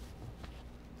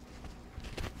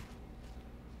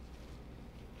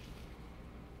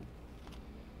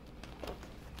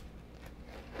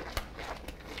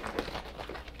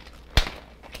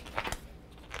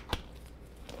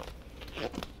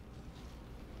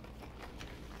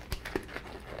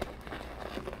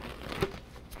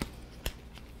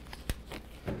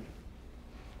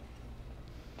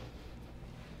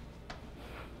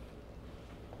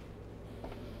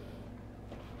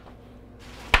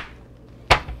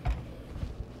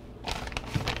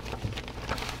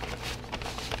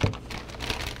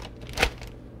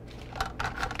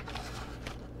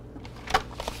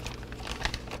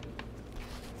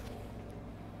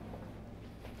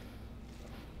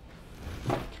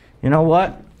 You know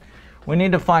what? We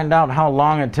need to find out how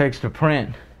long it takes to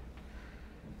print.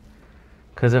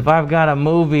 Because if I've got a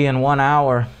movie in 1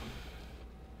 hour,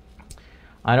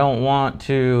 I don't want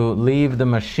to leave the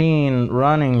machine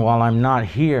running while I'm not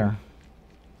here.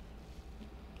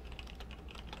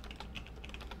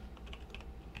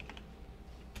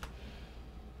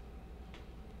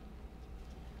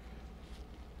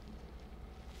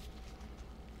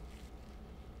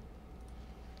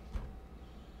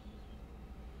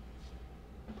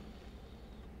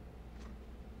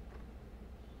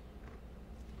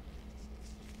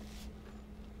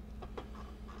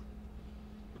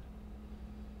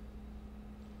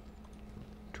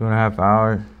 Two and a half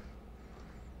hours.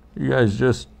 You guys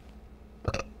just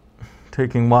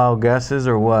taking wild guesses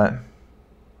or what?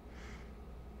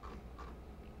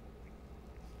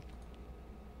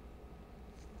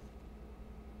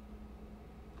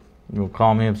 You'll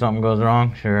call me if something goes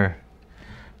wrong? Sure.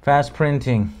 Fast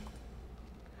printing.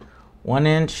 1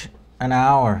 inch an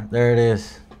hour. There it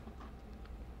is.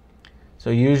 So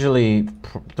usually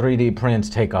 3D prints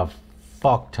take a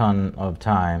fuck ton of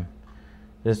time.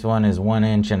 This one is 1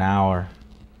 inch an hour.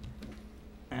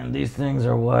 And these things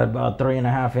are what, about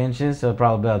 3.5 inches? So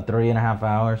probably about 3.5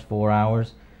 hours, 4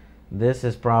 hours. This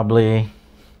is probably,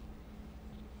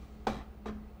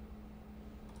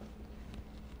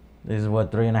 this is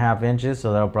what, 3.5 inches?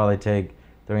 So that'll probably take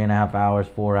 3.5 hours,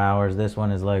 4 hours. This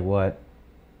one is like what,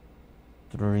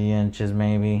 3 inches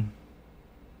maybe?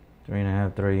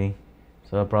 3.5, 3.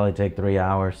 So it'll probably take 3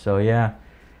 hours. So yeah,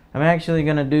 I'm actually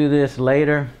gonna do this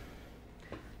later.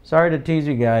 Sorry to tease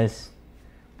you guys,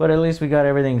 but at least we got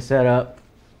everything set up.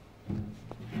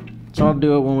 So I'll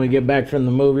do it when we get back from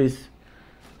the movies.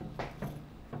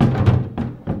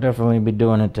 I'll definitely be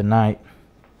doing it tonight.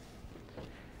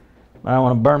 I don't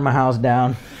want to burn my house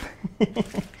down.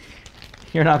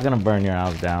 You're not going to burn your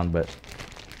house down, but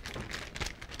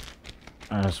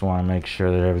I just want to make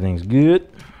sure that everything's good.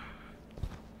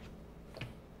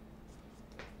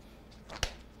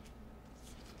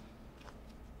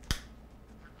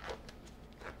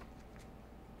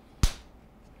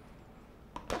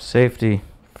 Safety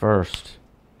first.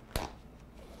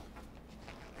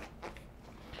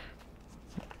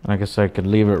 I guess I could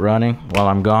leave it running while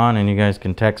I'm gone, and you guys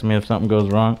can text me if something goes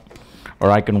wrong. Or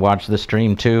I can watch the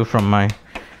stream too from my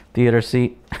theater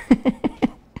seat.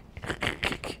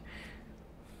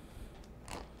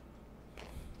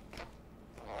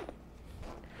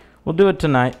 We'll do it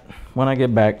tonight when I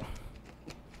get back.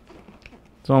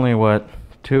 It's only what,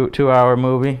 two-hour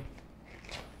movie.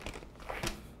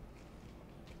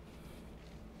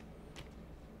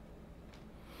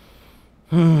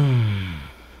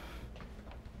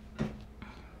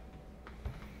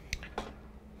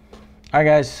 Alright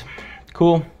guys,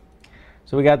 cool.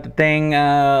 So we got the thing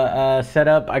set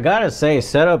up. I gotta say,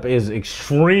 setup is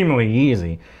extremely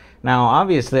easy. Now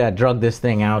obviously I drug this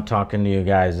thing out talking to you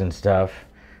guys and stuff.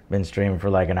 Been streaming for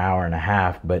like an hour and a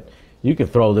half, but you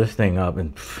could throw this thing up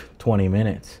in 20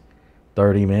 minutes,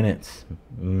 30 minutes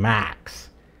max.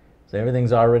 So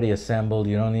everything's already assembled.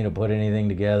 You don't need to put anything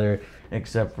together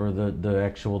except for the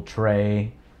actual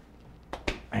tray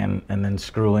and then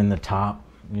screw in the top.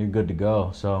 You're good to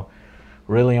go. So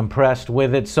really impressed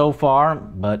with it so far,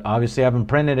 but obviously I haven't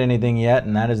printed anything yet,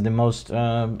 and that is the most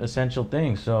essential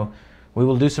thing. So we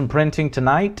will do some printing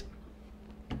tonight,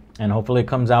 and hopefully it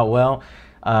comes out well.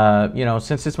 You know,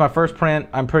 since it's my first print,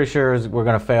 I'm pretty sure we're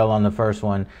going to fail on the first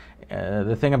one.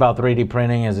 The thing about 3D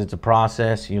printing is it's a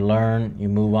process. You learn, you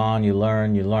move on, you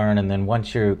learn, and then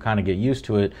once you kind of get used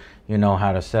to it, you know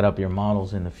how to set up your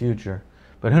models in the future.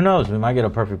 But who knows, we might get a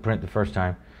perfect print the first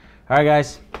time. All right,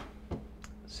 guys.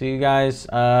 See you guys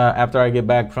after I get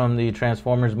back from the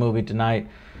Transformers movie tonight.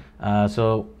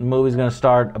 So the movie's going to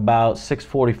start about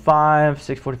 6:45,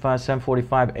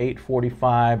 7:45,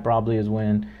 8:45 probably is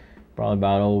when, probably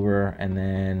about over. And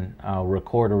then I'll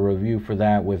record a review for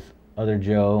that with other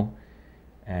Joe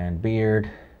and Beard.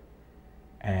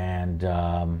 And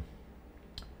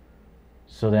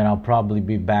so then I'll probably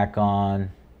be back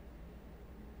on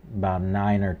about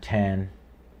 9 or 10.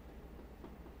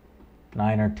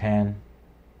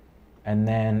 And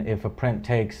then if a print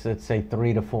takes, let's say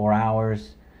 3 to 4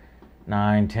 hours,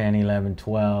 9, 10, 11,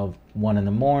 12, 1 in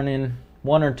the morning,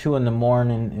 1 or 2 in the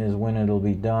morning is when it'll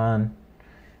be done.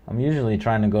 I'm usually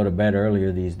trying to go to bed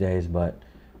earlier these days, but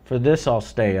for this I'll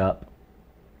stay up.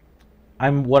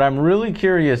 What I'm really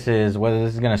curious is whether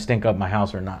this is going to stink up my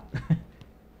house or not.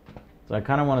 So I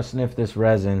kind of want to sniff this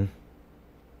resin.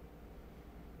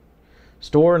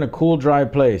 Store in a cool, dry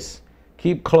place.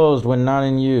 Keep closed when not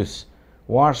in use.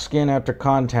 Wash skin after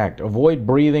contact. Avoid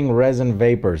breathing resin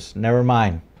vapors. Never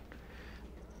mind.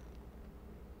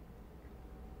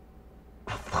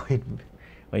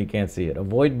 Well, you can't see it.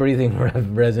 Avoid breathing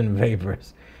resin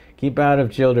vapors. Keep out of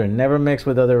children. Never mix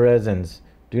with other resins.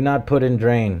 Do not put in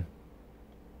drain.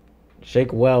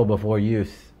 Shake well before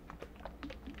use.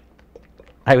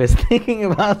 I was thinking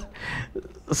about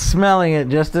smelling it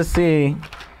just to see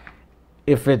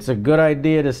if it's a good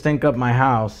idea to stink up my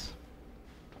house.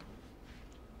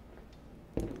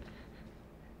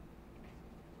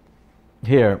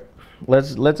 Here,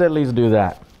 let's at least do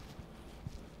that.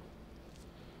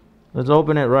 Let's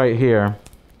open it right here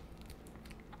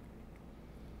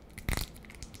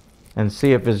and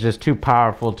see if it's just too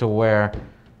powerful to where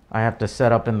I have to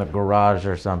set up in the garage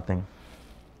or something.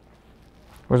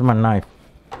 Where's my knife?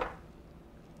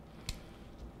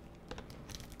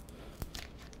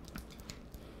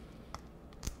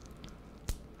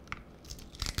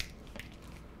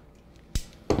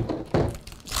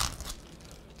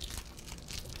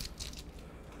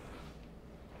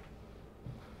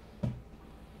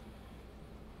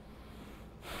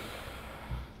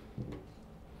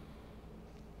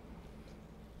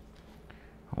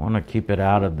 I want to keep it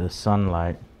out of the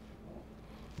sunlight.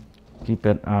 Keep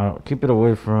it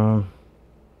away from.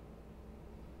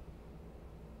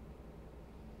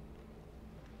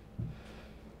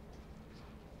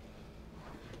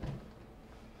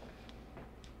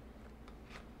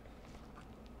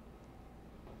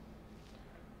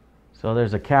 So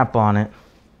there's a cap on it.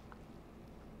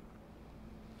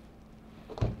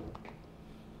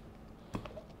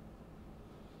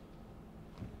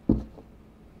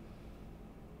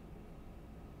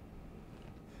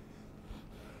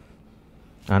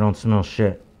 I don't smell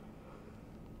shit.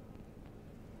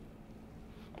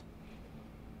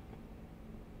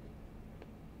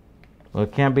 Well,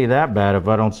 it can't be that bad if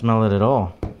I don't smell it at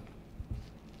all.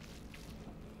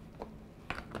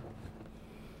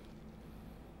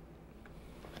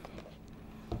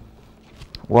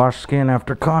 Wash skin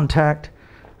after contact.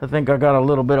 I think I got a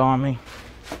little bit on me.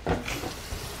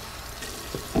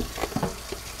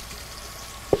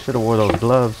 Should have wore those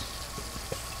gloves.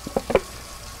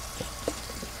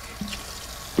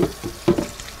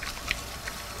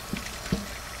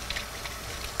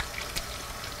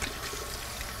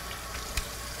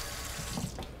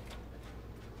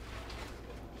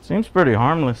 Seems pretty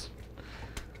harmless.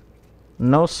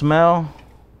 No smell.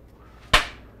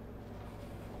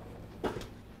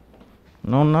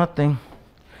 No nothing.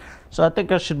 So I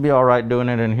think I should be all right doing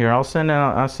it in here. I'll send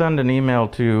an email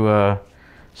to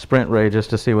Moonray just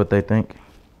to see what they think.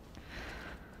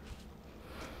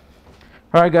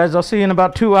 All right, guys. I'll see you in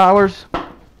about 2 hours.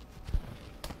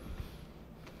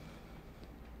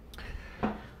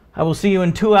 I will see you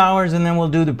in 2 hours, and then we'll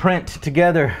do the print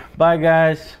together. Bye,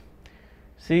 guys.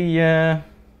 See ya.